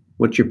do?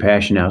 What's your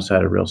passion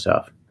outside of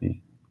RealSelf?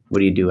 What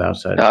do you do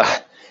outside of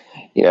that?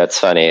 It's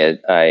funny.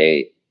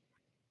 I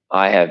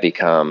have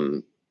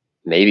become,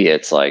 maybe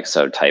it's like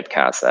so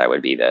typecast that I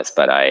would be this,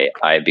 but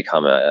I've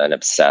become an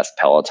obsessed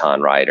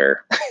Peloton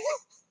rider.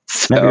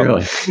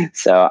 Really?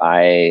 So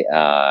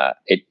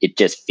it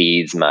just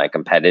feeds my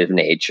competitive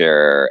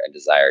nature and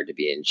desire to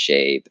be in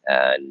shape.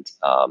 And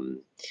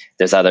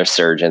there's other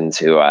surgeons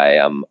who I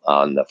am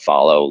on the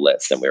follow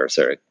list, and we were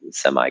sort of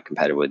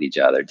semi-competitive with each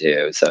other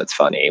too. So it's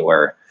funny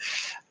where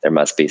there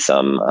must be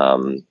some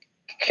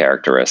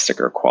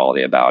characteristic or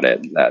quality about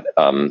it that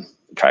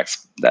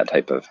attracts that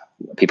type of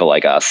people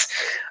like us.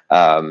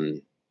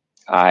 I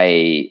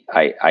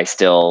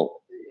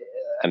still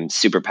am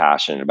super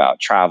passionate about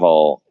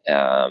travel,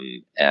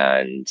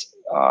 and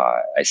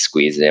I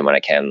squeeze it in when I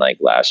can. Like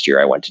last year,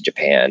 I went to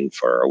Japan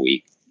for a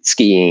week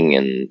skiing,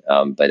 and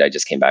but I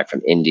just came back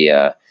from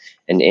India,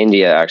 and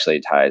India actually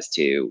ties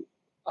to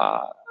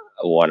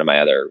one of my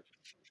other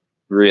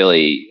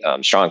really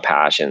strong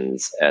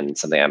passions, and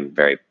something I'm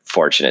very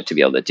fortunate to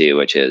be able to do,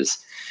 which is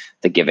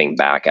the giving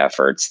back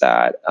efforts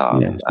that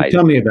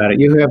Tell me about it.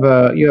 You have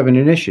an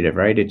initiative,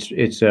 right? It's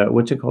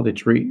what's it called?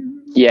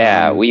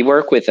 We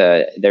work with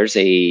I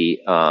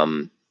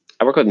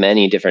work with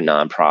many different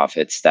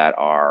nonprofits that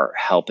are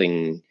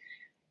helping,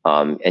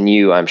 and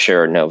you, I'm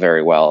sure, know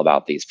very well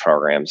about these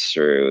programs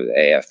through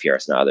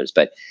AFPRS and others,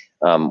 but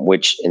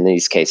which in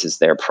these cases,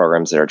 they're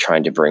programs that are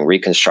trying to bring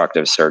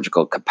reconstructive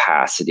surgical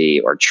capacity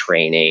or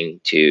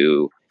training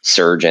to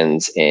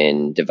surgeons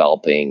in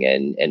developing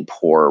and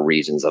poor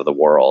regions of the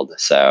world.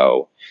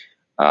 So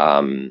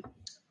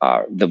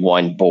the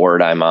one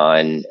board I'm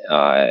on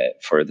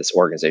for this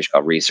organization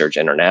called Research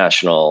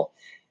International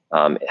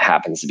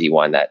happens to be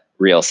one that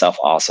RealSelf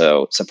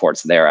also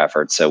supports their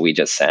efforts. So we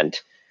just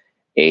sent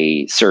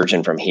a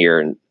surgeon from here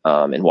in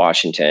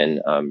Washington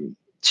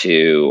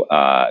to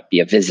be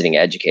a visiting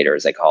educator,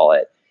 as they call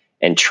it,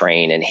 and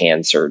train in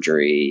hand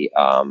surgery,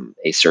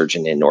 a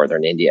surgeon in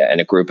northern India, and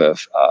a group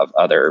of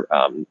other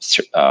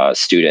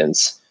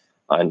students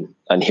on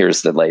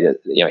here's the latest,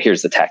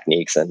 here's the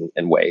techniques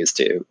and ways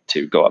to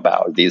go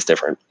about these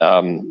different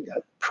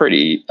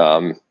pretty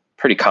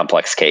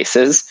complex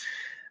cases,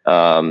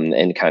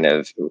 and kind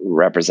of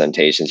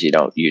representations you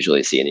don't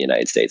usually see in the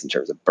United States in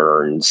terms of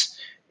burns,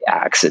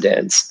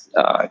 accidents,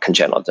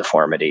 congenital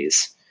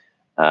deformities.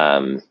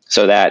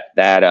 So that's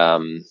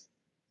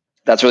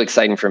really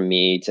exciting for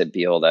me to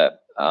be able to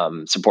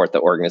support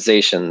the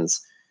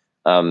organizations.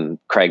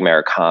 Craig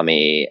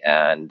Murakami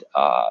and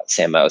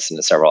Sam Mosen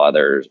and several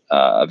others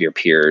of your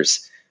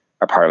peers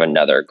are part of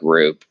another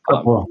group.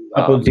 Couple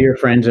dear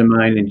friends of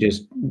mine, and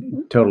just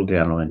total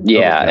gentlemen.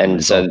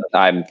 And so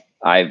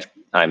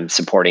I'm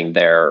supporting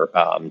their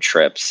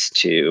trips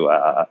to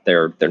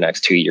their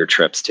next 2-year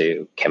trips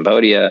to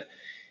Cambodia,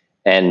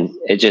 and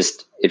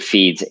it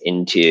feeds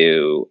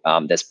into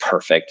this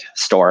perfect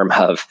storm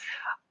of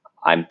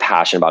I'm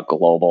passionate about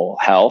global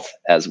health,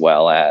 as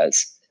well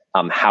as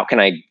how can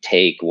I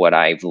take what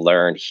I've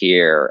learned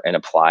here and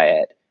apply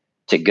it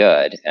to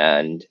good.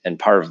 And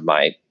part of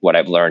what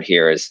I've learned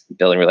here is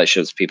building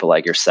relationships with people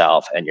like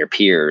yourself and your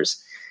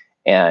peers,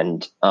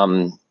 and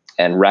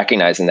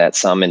recognizing that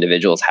some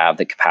individuals have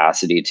the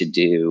capacity to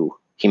do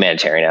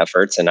humanitarian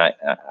efforts, and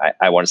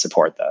I want to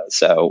support those.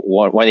 So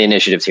one of the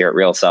initiatives here at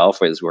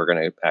RealSelf is we're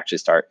going to actually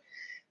start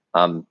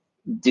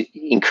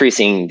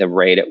increasing the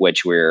rate at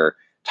which we're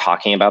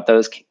talking about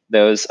those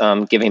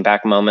giving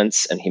back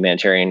moments and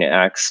humanitarian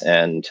acts,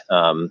 and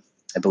I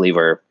believe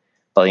we're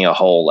building a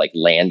whole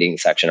landing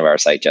section of our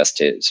site just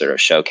to sort of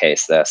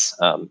showcase this.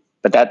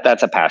 But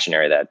that's a passion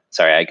area that,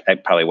 sorry, I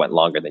probably went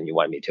longer than you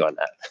wanted me to on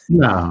that.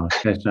 No,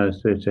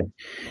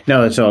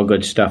 it's all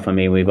good stuff. I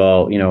mean, we've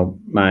all,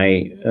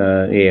 my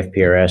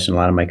AFPRS and a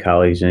lot of my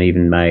colleagues and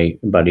even my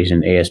buddies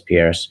in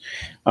ASPRS,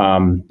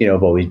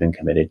 have always been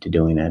committed to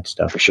doing that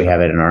stuff. For sure. We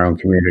have it in our own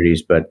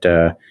communities, but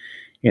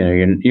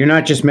you're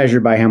not just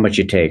measured by how much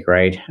you take,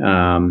 right?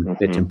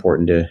 It's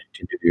important to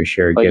do your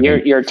share. But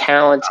your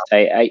talent,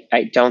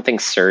 I don't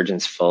think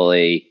surgeons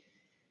fully.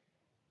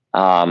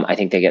 I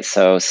think they get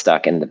so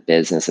stuck in the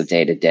business of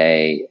day to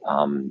day,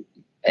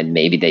 and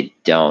maybe they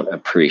don't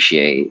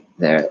appreciate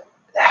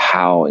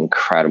how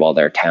incredible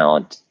their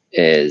talent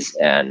is,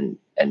 and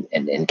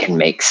can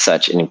make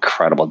such an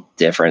incredible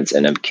difference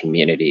in a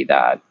community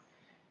that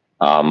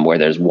where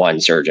there's one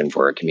surgeon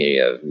for a community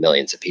of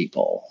millions of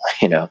people.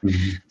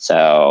 Mm-hmm.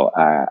 So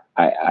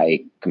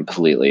I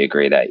completely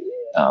agree that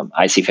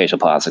I see facial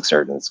plastic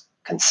surgeons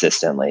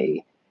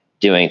consistently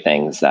doing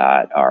things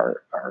that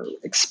are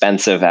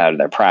expensive out of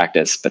their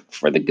practice, but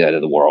for the good of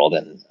the world.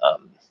 And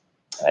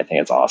I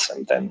think it's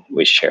awesome. Then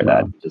we share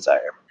that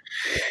desire.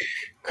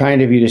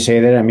 Kind of you to say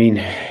that. I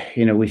mean,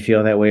 we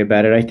feel that way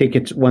about it. I think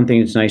it's one thing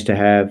that's nice to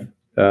have.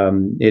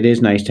 It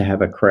is nice to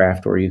have a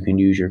craft where you can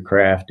use your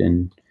craft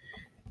and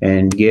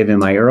give. In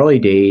my early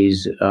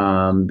days,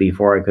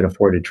 before I could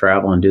afford to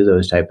travel and do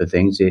those type of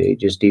things,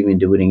 just even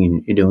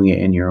doing it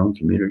in your own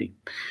community.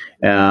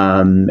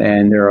 And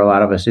there are a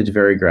lot of us. It's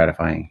very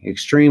gratifying,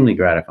 extremely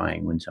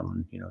gratifying when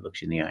someone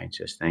looks you in the eye and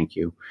says thank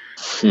you.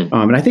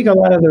 And I think a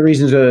lot of the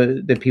reasons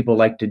that people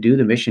like to do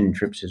the mission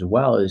trips as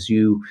well is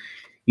you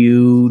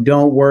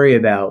don't worry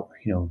about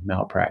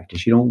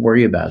malpractice. You don't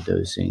worry about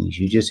those things.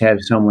 You just have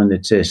someone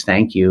that says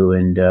thank you,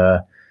 and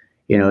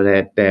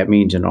that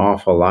means an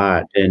awful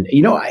lot. And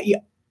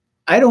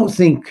I don't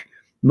think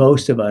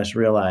most of us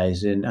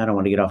realize, and I don't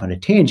want to get off on a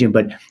tangent,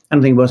 but I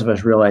don't think most of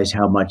us realize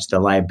how much the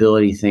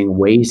liability thing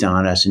weighs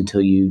on us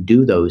until you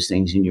do those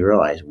things and you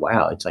realize,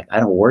 wow, it's like I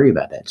don't worry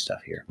about that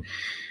stuff here.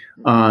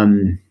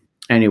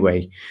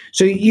 Anyway,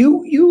 so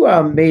you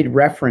made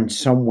reference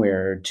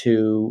somewhere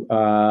to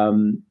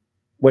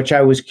which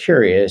I was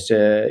curious.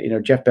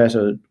 Jeff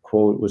Bezos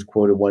was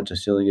quoted once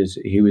as saying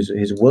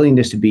his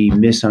willingness to be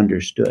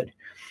misunderstood,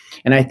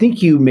 and I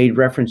think you made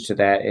reference to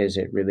that as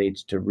it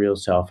relates to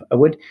RealSelf.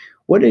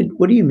 What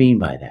do you mean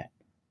by that?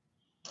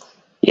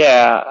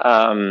 Yeah,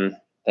 I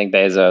think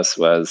Bezos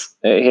was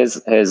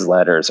his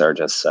letters are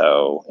just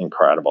so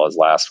incredible. His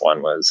last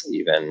one was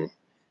even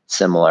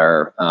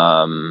similar.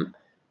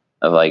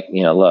 Of like,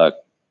 look,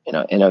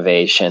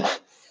 innovation,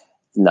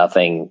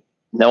 nothing.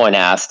 No one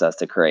asked us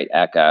to create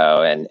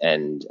Echo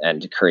and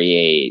to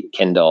create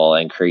Kindle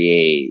and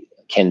create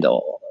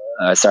Kindle.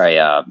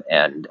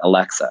 And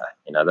Alexa.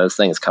 Those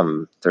things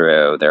come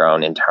through their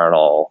own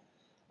internal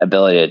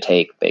ability to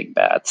take big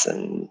bets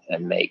and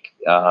make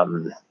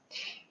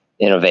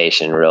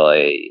innovation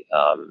really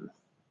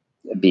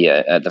be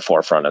at the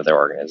forefront of their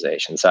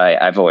organization. So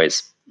I've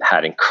always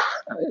had,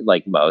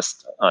 like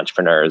most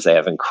entrepreneurs, they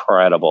have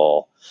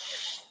incredible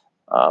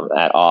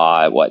at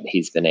awe at what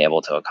he's been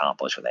able to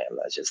accomplish with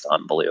Amazon. It's just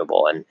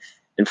unbelievable. And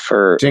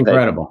for it's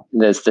incredible.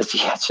 It's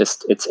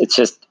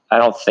just I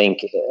don't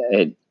think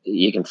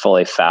you can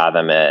fully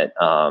fathom it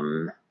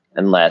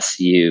unless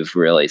you've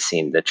really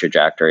seen the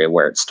trajectory of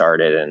where it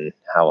started and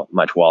how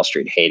much Wall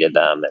Street hated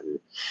them and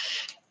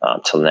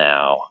till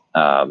now.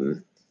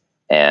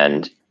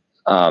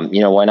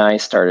 When I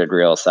started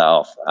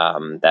RealSelf,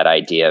 that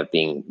idea of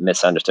being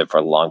misunderstood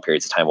for long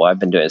periods of time, well, I've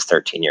been doing this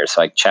 13 years,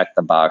 so I checked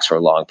the box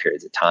for long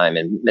periods of time.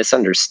 And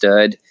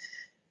misunderstood,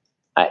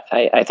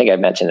 I think I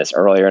mentioned this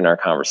earlier in our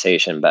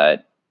conversation,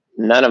 but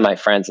none of my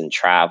friends in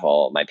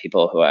travel, my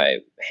people who I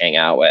hang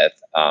out with,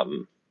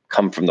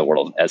 come from the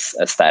world of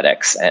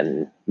aesthetics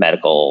and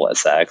medical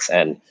aesthetics,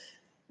 and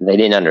they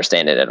didn't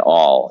understand it at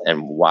all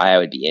and why I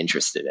would be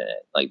interested in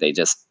it. Like, they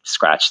just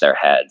scratched their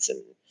heads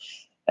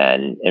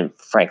and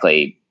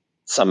frankly,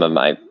 some of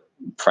my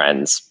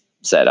friends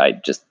said, I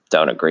just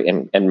don't agree.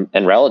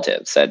 And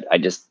relatives said, I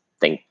just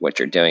think what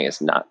you're doing is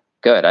not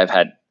good. I've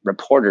had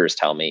reporters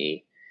tell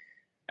me,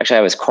 actually,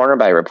 I was cornered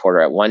by a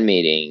reporter at one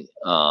meeting,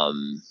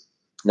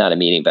 not a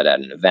meeting, but at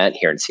an event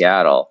here in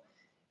Seattle.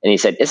 And he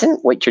said,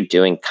 isn't what you're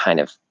doing kind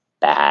of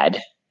bad?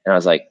 And I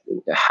was like,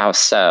 how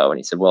so? And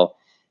he said, well,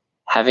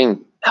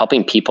 helping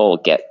people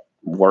get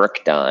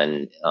work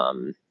done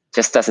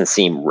just doesn't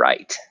seem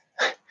right.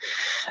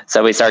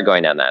 So we started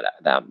going down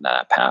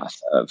that path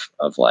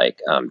of like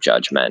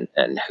judgment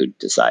and who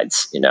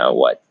decides,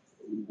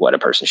 what a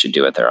person should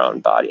do with their own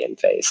body and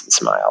face and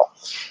smile.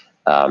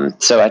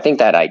 So I think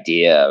that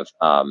idea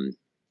of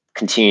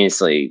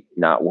continuously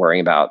not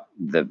worrying about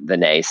the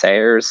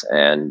naysayers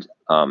and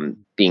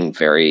being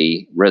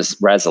very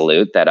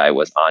resolute that I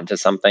was onto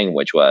something,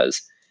 which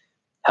was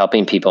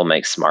helping people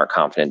make smart,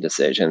 confident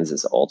decisions,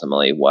 is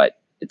ultimately what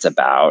it's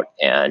about.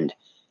 And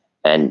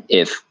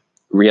if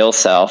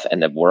RealSelf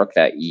and the work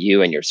that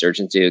you and your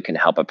surgeons do can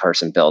help a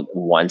person build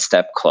one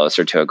step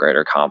closer to a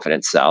greater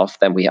confident self,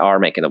 then we are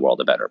making the world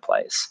a better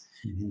place.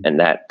 Mm-hmm. And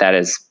that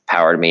has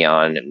powered me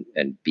on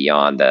and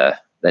beyond the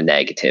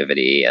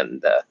negativity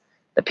and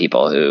the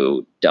people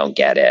who don't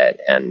get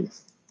it. And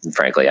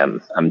frankly,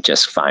 I'm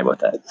just fine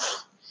with it.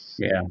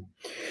 Yeah.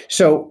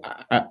 So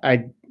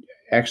I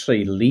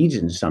actually leads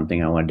into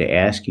something I wanted to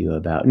ask you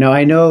about. Now,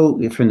 I know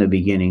from the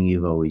beginning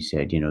you've always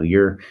said,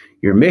 your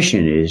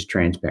mission is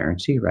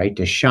transparency, right?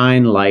 To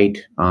shine light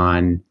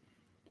on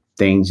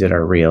things that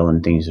are real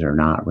and things that are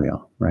not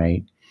real,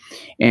 right?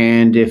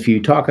 And if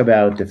you talk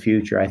about the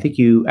future, I think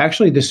you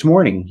actually this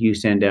morning you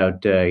send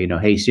out,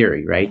 hey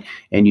Seery, right?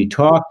 And you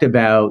talked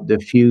about the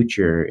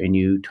future, and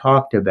you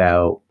talked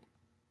about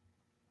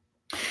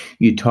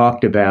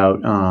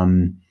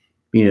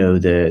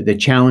the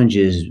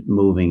challenges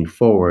moving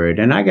forward.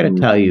 And I got to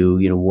tell you,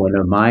 one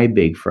of my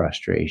big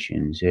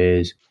frustrations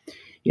is,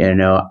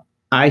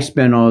 I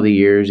spent all the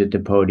years at the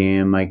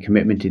podium, my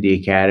commitment to the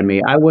academy.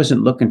 I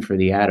wasn't looking for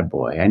the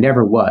attaboy. I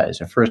never was.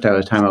 The first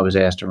time I was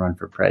asked to run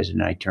for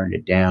president, I turned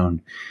it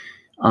down.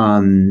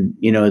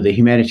 The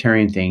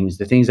humanitarian things,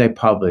 the things I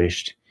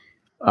published,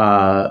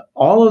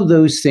 All of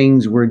those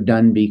things were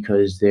done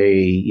because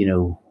they,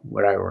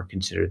 what I were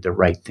considered the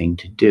right thing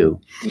to do.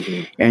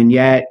 Mm-hmm. And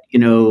yet,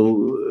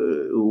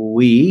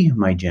 we,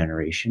 my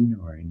generation,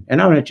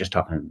 and I'm not just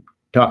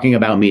talking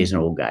about me as an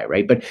old guy,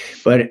 right? But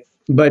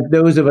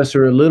those of us who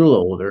are a little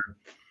older,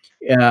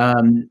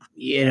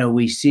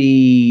 we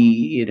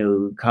see,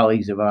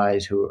 colleagues of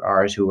ours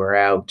who are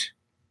out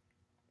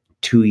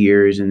 2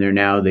 years, and they're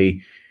now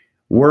the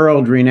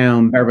world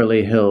renowned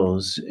Beverly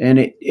Hills, and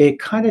it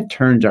kind of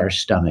turns our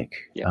stomach.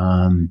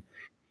 Yeah.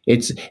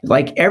 It's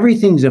like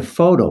everything's a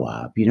photo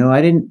op.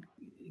 I didn't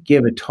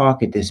give a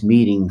talk at this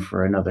meeting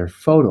for another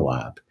photo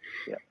op.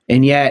 Yeah.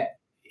 And yet,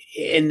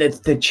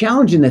 the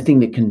challenge and the thing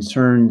that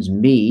concerns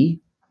me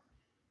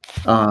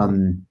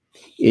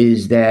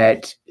is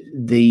that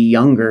the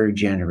younger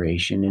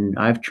generation, and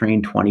I've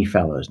trained 20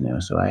 fellows now,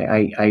 so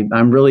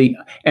I'm really,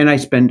 and I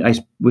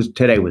was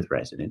today with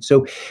residents,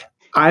 so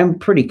I'm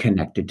pretty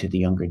connected to the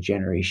younger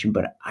generation,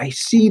 but I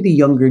see the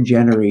younger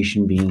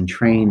generation being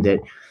trained that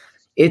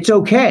it's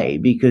okay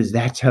because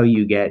that's how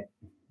you get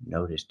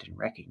noticed and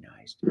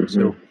recognized. Mm-hmm.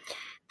 So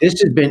this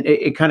has been,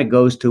 it kind of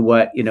goes to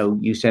what,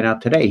 you sent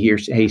out today here,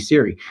 hey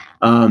Seery,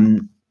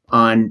 on,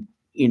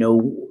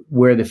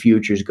 where the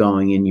future is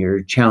going and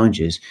your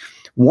challenges.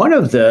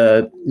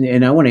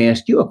 And I want to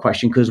ask you a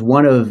question, because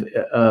one of,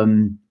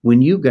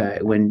 when you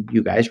guys,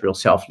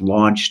 RealSelf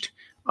launched,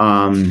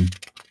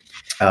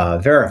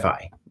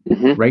 Verify,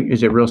 Mm-hmm. right?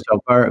 Is it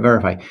RealSelf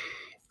Verify?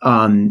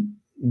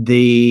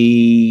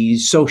 The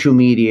social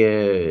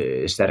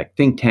media aesthetic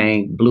think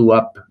tank blew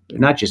up,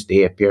 not just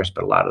the AFPRS,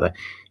 but a lot of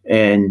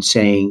and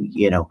saying,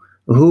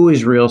 who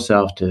is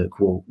RealSelf to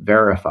quote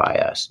verify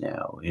us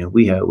now?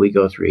 We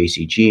go through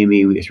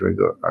ACGME, we go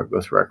through our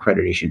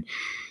accreditation.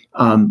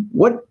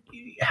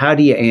 How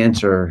do you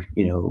answer,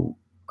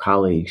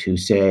 colleagues who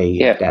say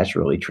if that's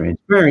really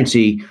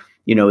transparency,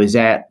 is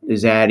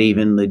that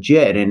even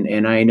legit?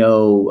 And I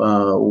know,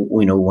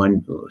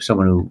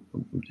 someone who,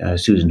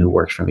 Susan, who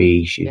works for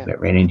me, she's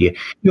ran India.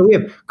 We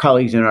have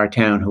colleagues in our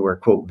town who are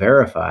quote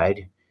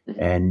verified,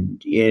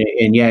 and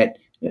yet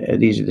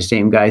these are the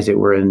same guys that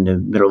were in the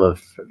middle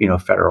of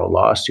federal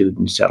lawsuit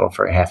and settled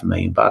for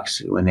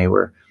 $500,000 when they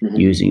were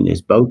using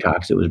this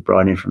Botox that was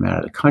brought in from out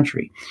of the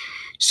country.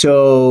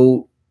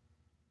 So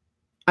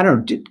I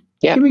don't know.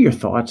 Give me your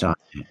thoughts on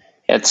it.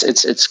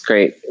 It's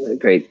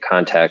great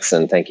context,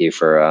 and thank you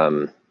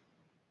for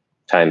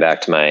tying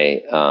back to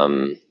my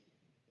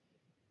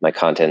my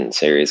content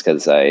series,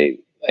 because I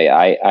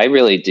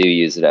really do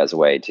use it as a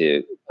way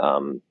to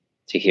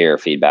hear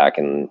feedback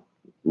and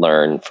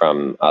learn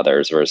from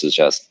others versus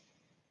just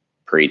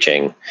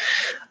preaching.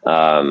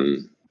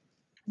 One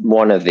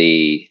of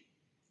the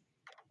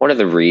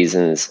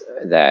reasons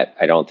that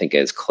I don't think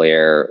is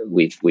clear,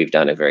 we've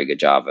done a very good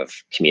job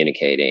of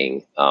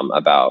communicating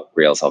about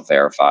RealSelf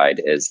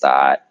Verified, is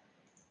that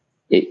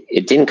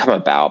it didn't come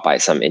about by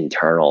some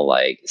internal,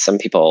 like some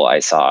people I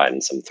saw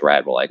in some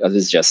thread were like, oh,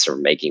 this is just sort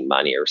of making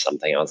money or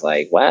something. I was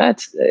like,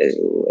 what?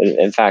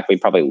 In fact, we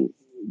probably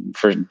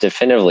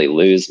definitively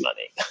lose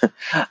money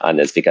on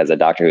this, because a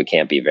doctor who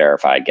can't be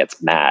verified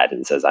gets mad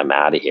and says, I'm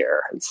out of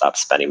here, and stops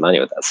spending money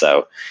with us.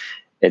 So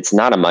it's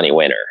not a money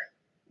winner.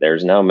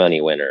 There's no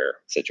money winner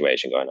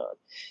situation going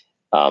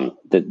on.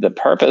 The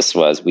purpose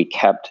was we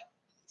kept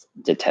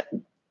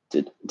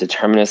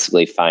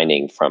deterministically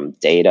finding from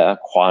data,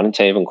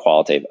 quantitative and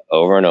qualitative,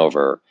 over and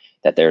over,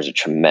 that there's a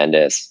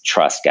tremendous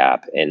trust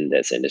gap in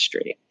this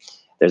industry.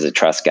 There's a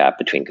trust gap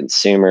between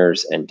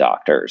consumers and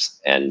doctors,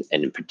 and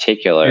in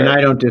particular. And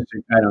I don't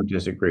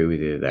disagree with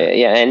you there.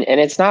 Yeah, and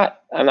it's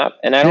not. I'm not,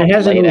 and I don't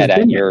lay that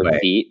at your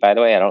feet. By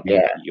the way, I don't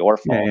think it's your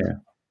fault.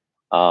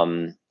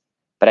 Yeah.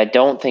 But I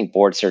don't think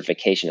board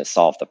certification has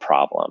solved the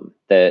problem.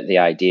 The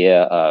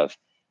idea of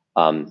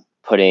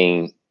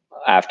putting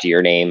after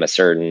your name a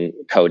certain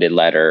coded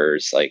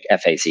letters like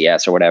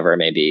FACS or whatever it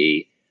may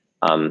be.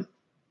 I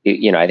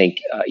think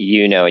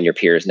and your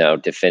peers know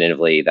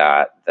definitively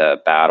that the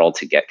battle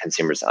to get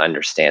consumers to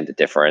understand the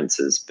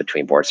differences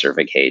between board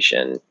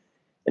certification.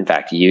 In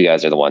fact, you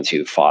guys are the ones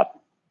who fought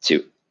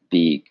to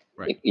be,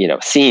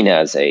 seen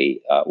as a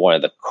one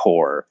of the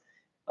core.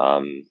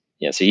 So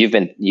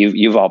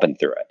you've all been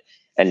through it.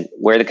 And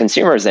where the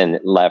consumers then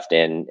left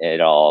in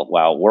it all,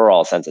 while we're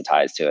all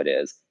sensitized to it,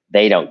 is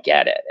they don't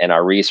get it. And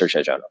our research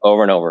has shown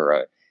over and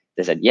over,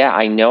 they said, yeah,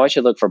 I know I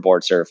should look for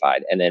board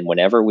certified. And then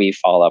whenever we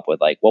follow up with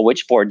like, well,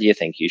 which board do you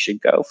think you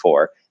should go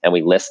for? And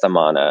we list them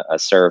on a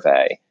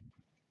survey,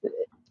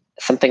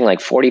 something like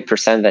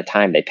 40% of the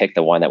time they pick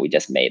the one that we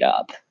just made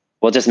up.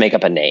 We'll just make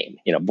up a name,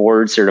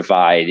 board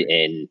certified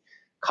in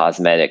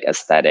cosmetic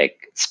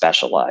aesthetic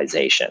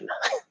specialization.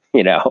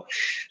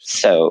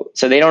 So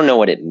they don't know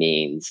what it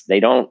means.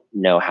 They don't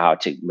know how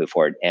to move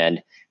forward.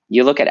 And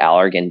you look at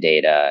Allergan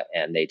data,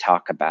 and they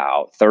talk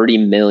about 30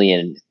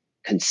 million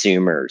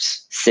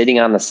consumers sitting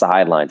on the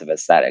sidelines of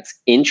aesthetics,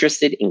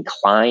 interested,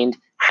 inclined,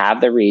 have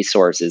the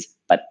resources,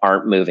 but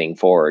aren't moving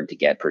forward to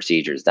get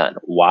procedures done.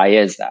 Why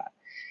is that?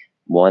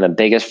 One of the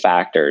biggest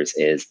factors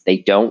is they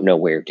don't know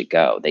where to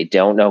go. They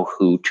don't know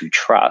who to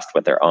trust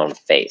with their own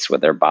face,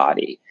 with their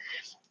body.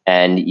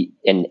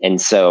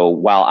 And so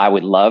while I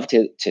would love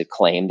to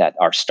claim that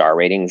our star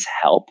ratings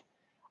help,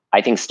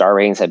 I think star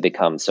ratings have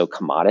become so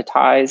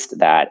commoditized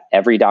that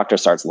every doctor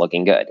starts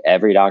looking good.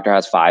 Every doctor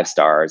has 5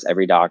 stars.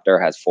 Every doctor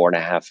has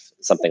 4.5,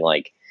 something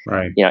like.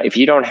 Right. If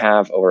you don't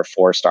have over a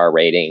 4-star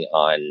rating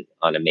on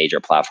a major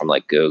platform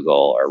like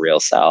Google or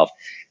RealSelf,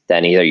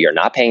 then either you're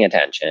not paying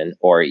attention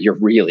or you're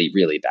really,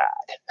 really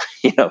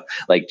bad.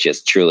 Like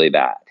just truly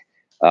bad.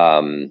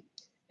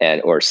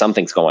 Or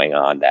something's going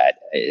on that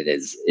it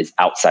is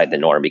outside the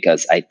norm.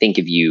 Because I think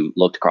if you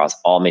looked across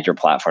all major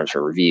platforms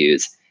for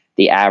reviews,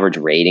 the average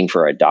rating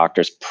for a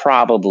doctor is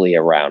probably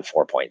around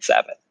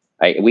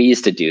 4.7. We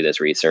used to do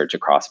this research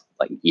across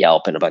like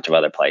Yelp and a bunch of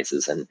other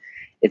places, and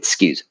it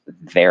skews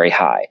very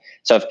high.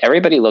 So if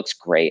everybody looks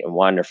great and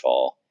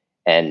wonderful,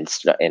 and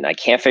I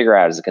can't figure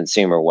out as a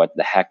consumer what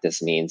the heck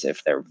this means,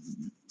 if they're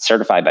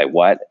certified by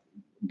what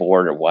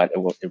board or what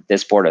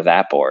this board or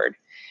that board,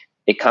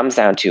 it comes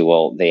down to,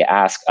 well, they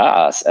ask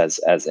us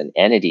as an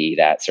entity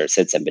that sort of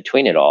sits in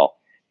between it all,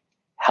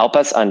 help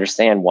us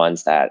understand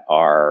ones that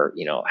are,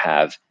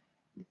 have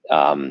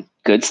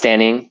good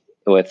standing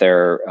with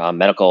their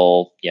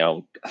medical,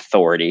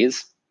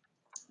 authorities,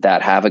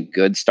 that have a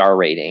good star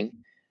rating,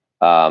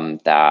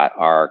 that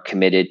are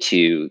committed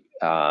to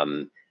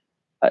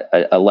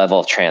a level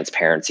of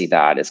transparency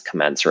that is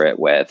commensurate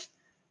with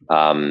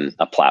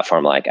a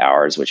platform like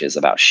ours, which is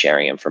about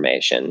sharing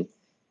information.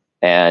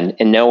 And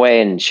in no way,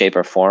 in shape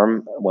or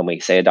form, when we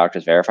say a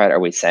doctor's verified,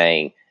 are we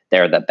saying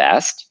they're the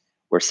best.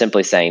 We're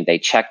simply saying they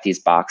check these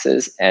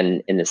boxes.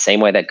 And in the same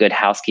way that good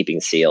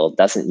housekeeping seal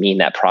doesn't mean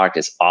that product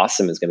is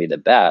awesome, is going to be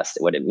the best.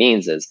 What it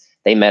means is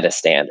they met a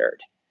standard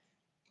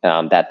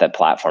that the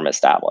platform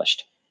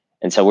established.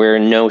 And so we're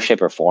in no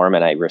shape or form,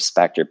 and I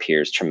respect your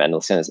peers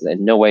tremendously.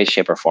 In no way,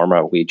 shape, or form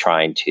are we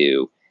trying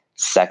to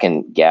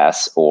second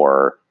guess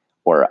or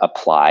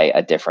apply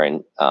a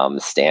different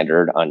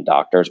standard on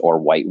doctors, or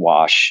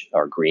whitewash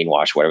or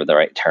greenwash, whatever the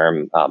right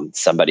term,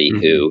 somebody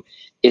who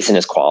isn't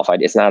as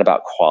qualified. It's not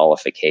about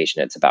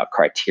qualification. It's about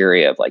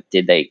criteria of like,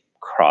 did they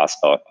cross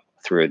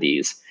through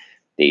these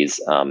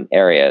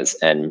areas?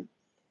 And,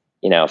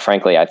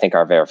 frankly, I think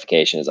our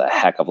verification is a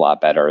heck of a lot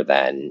better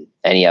than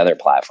any other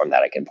platform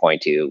that I can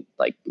point to,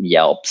 like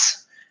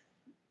Yelp's,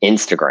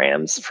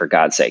 Instagrams, for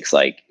God's sakes.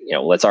 Like,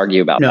 let's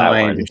argue about that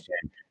I one.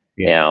 Understand.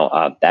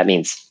 Yeah. That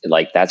means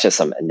like that's just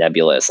some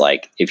nebulous,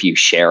 like if you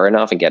share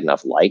enough and get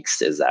enough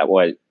likes, is that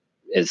what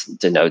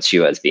denotes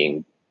you as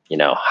being,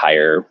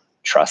 higher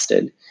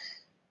trusted?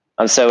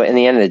 So in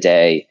the end of the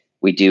day,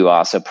 we do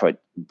also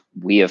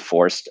we have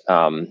forced,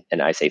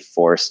 and I say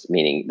forced,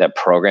 meaning the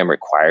program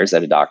requires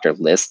that a doctor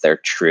list their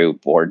true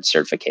board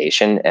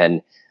certification.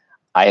 And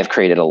I have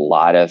created a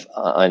lot of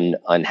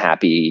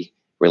unhappy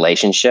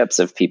relationships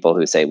of people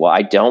who say, well,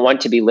 I don't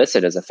want to be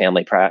listed as a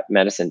family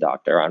medicine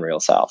doctor on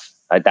RealSelf.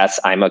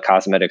 I'm a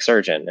cosmetic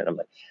surgeon. And I'm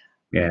like,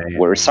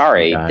 we're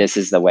sorry, this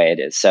is the way it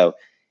is. So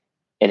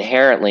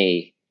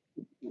inherently,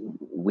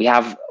 we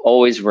have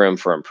always room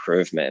for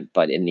improvement.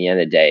 But in the end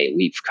of the day,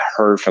 we've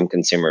heard from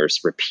consumers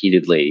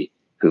repeatedly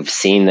who've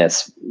seen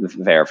this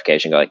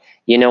verification go like,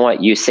 you know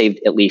what, you saved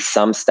at least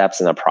some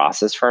steps in the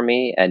process for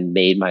me and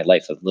made my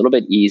life a little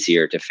bit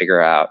easier to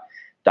figure out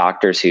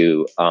doctors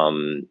who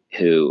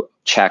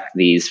check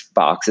these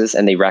boxes,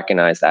 and they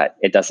recognize that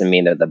it doesn't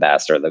mean they're the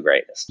best or the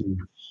greatest.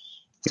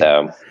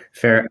 So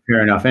fair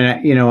enough.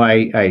 And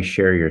I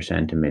share your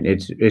sentiment.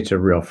 It's a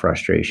real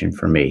frustration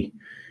for me.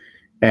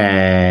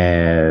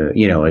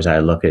 As I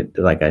look at,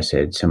 like I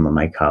said, some of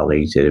my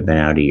colleagues that have been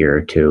out a year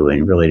or two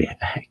and really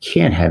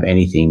can't have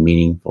anything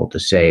meaningful to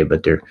say,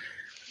 but they're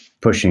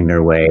pushing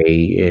their way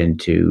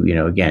into,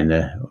 again,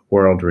 the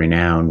world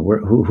renowned.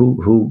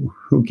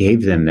 Who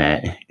gave them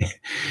that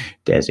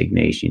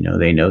designation?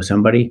 They know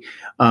somebody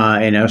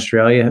in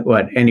Australia.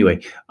 What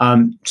anyway?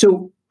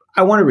 So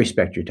I want to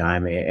respect your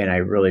time, and I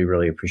really,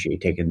 really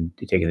appreciate taking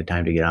the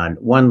time to get on.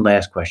 One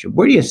last question: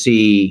 where do you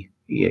see?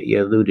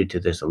 You alluded to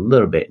this a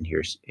little bit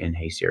in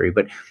Hey Seery,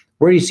 but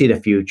where do you see the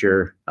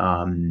future?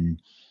 And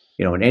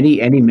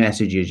any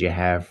messages you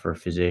have for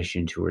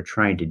physicians who are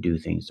trying to do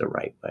things the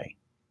right way?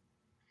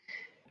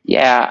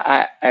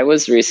 Yeah, I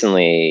was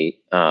recently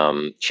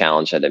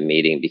challenged at a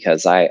meeting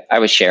because I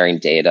was sharing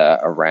data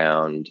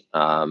around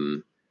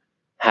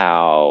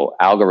how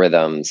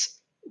algorithms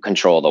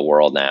control the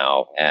world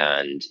now,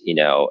 and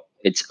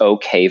it's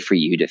okay for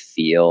you to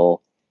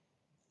feel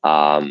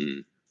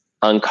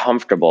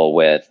uncomfortable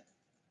with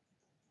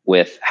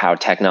how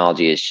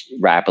technology is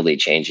rapidly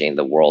changing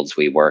the worlds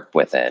we work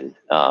within,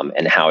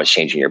 and how it's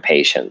changing your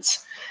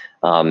patients.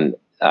 I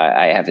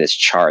have this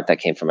chart that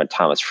came from a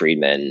Thomas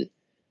Friedman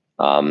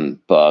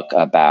book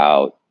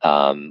about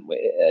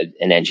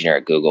an engineer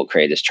at Google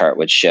created this chart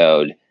which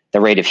showed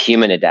the rate of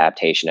human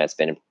adaptation has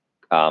been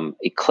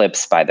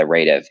eclipsed by the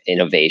rate of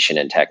innovation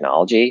and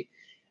technology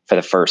for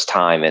the first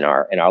time in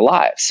our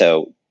lives.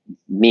 So,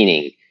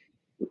 meaning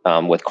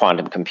with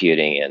quantum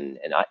computing and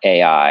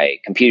AI,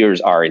 computers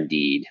are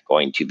indeed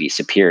going to be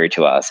superior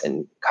to us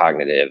in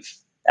cognitive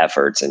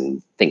efforts,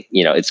 and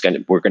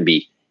we're going to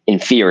be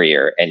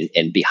inferior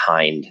and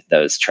behind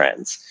those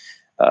trends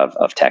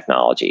of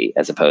technology,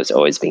 as opposed to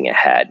always being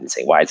ahead and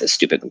saying, why is this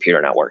stupid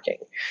computer not working?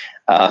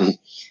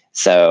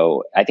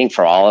 So I think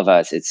for all of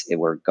us,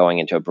 we're going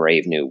into a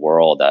brave new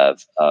world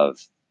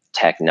of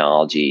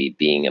technology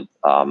being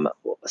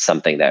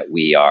something that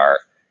we are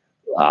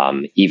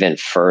even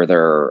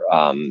further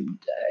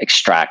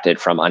extracted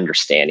from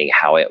understanding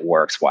how it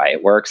works, why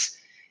it works.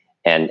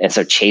 And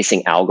so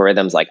chasing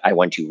algorithms like I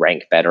want to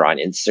rank better on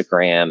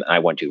Instagram, I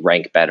want to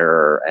rank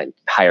better and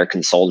hire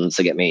consultants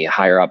to get me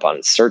higher up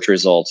on search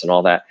results and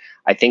all that.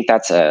 I think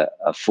that's a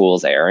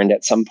fool's errand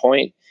at some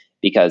point,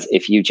 because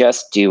if you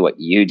just do what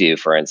you do,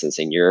 for instance,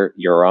 in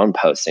your own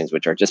postings,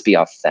 which are just be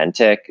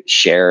authentic,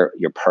 share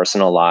your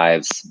personal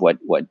lives, what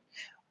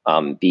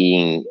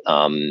being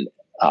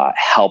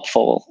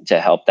helpful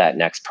to help that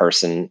next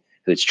person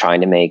who's trying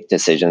to make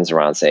decisions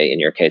around, say, in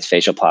your case,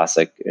 facial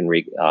plastic and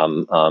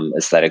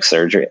aesthetic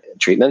surgery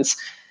treatments,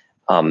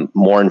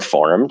 more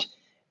informed.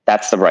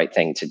 That's the right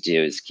thing to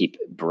do, is keep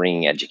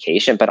bringing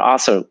education, but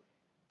also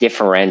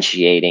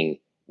differentiating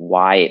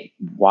why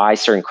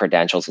certain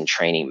credentials and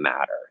training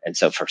matter. And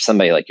so for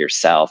somebody like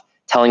yourself,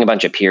 telling a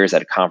bunch of peers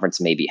at a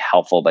conference may be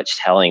helpful, but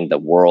telling the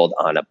world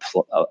on a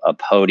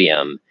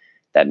podium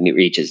that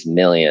reaches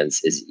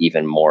millions is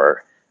even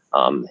more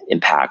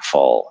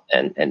impactful,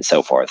 and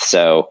so forth.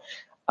 So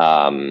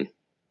I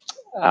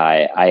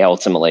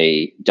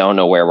ultimately don't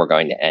know where we're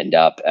going to end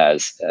up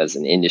as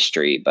an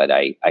industry, but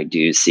I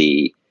do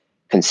see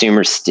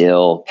consumers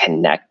still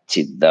connect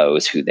to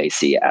those who they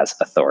see as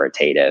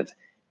authoritative,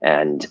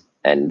 and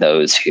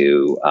those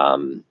who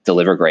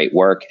deliver great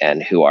work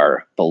and who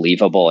are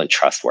believable and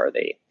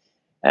trustworthy.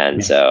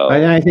 And so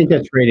I think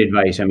that's great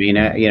advice. I mean,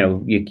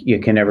 you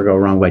can never go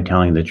wrong by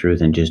telling the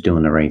truth and just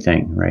doing the right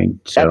thing, right?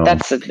 So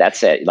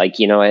that's it. Like,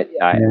 you know what?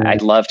 I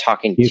love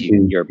talking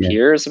to your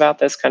peers about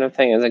this kind of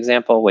thing as an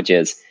example, which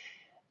is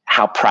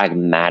how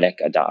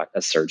pragmatic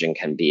a surgeon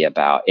can be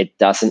about it.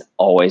 Doesn't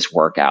always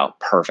work out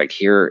perfect.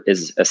 Here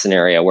is a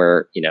scenario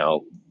where,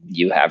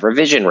 you have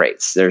revision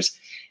rates.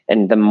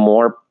 And the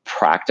more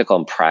practical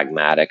and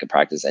pragmatic a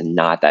practice, and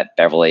not that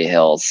Beverly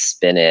Hills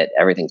spin it,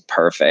 everything's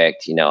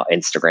perfect,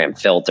 Instagram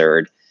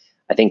filtered.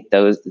 I think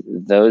those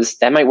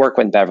that might work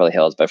with Beverly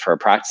Hills, but for a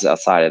practice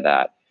outside of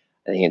that,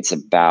 I think it's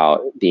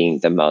about being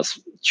the most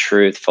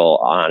truthful,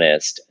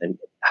 honest, and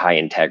high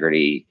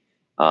integrity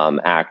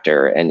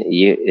actor. And at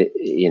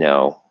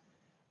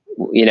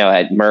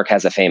Merck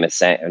has a famous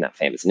saying, or not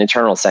famous, an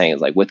internal saying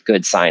is like, with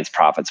good science,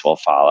 profits will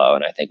follow.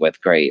 And I think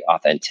with great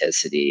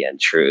authenticity and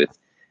truth,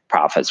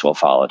 profits will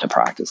follow to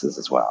practices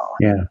as well.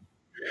 Yeah.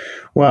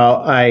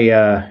 Well,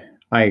 I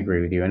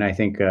agree with you, and I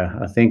think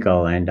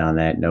I'll end on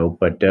that note.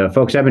 But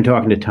folks, I've been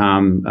talking to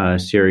Tom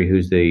Seery,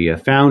 who's the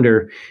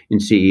founder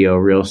and CEO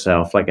of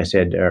RealSelf. Like I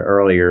said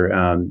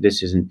earlier,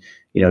 this isn't.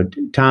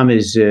 Tom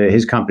is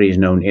his company is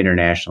known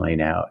internationally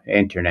now.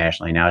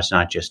 It's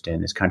not just in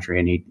this country,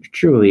 and he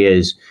truly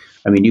is.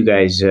 I mean, you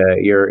guys,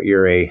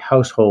 you're a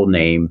household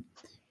name,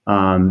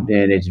 and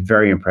it's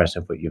very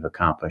impressive what you've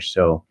accomplished.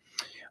 So.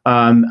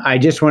 I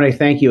just want to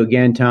thank you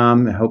again,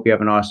 Tom. I hope you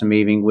have an awesome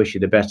evening. Wish you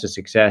the best of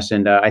success.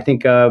 And I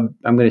think I'm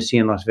going to see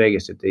you in Las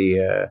Vegas at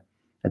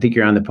I think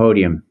you're on the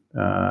podium.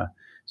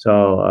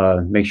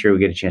 So make sure we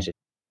get a chance.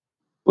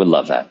 Would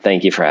love that.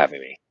 Thank you for having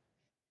me.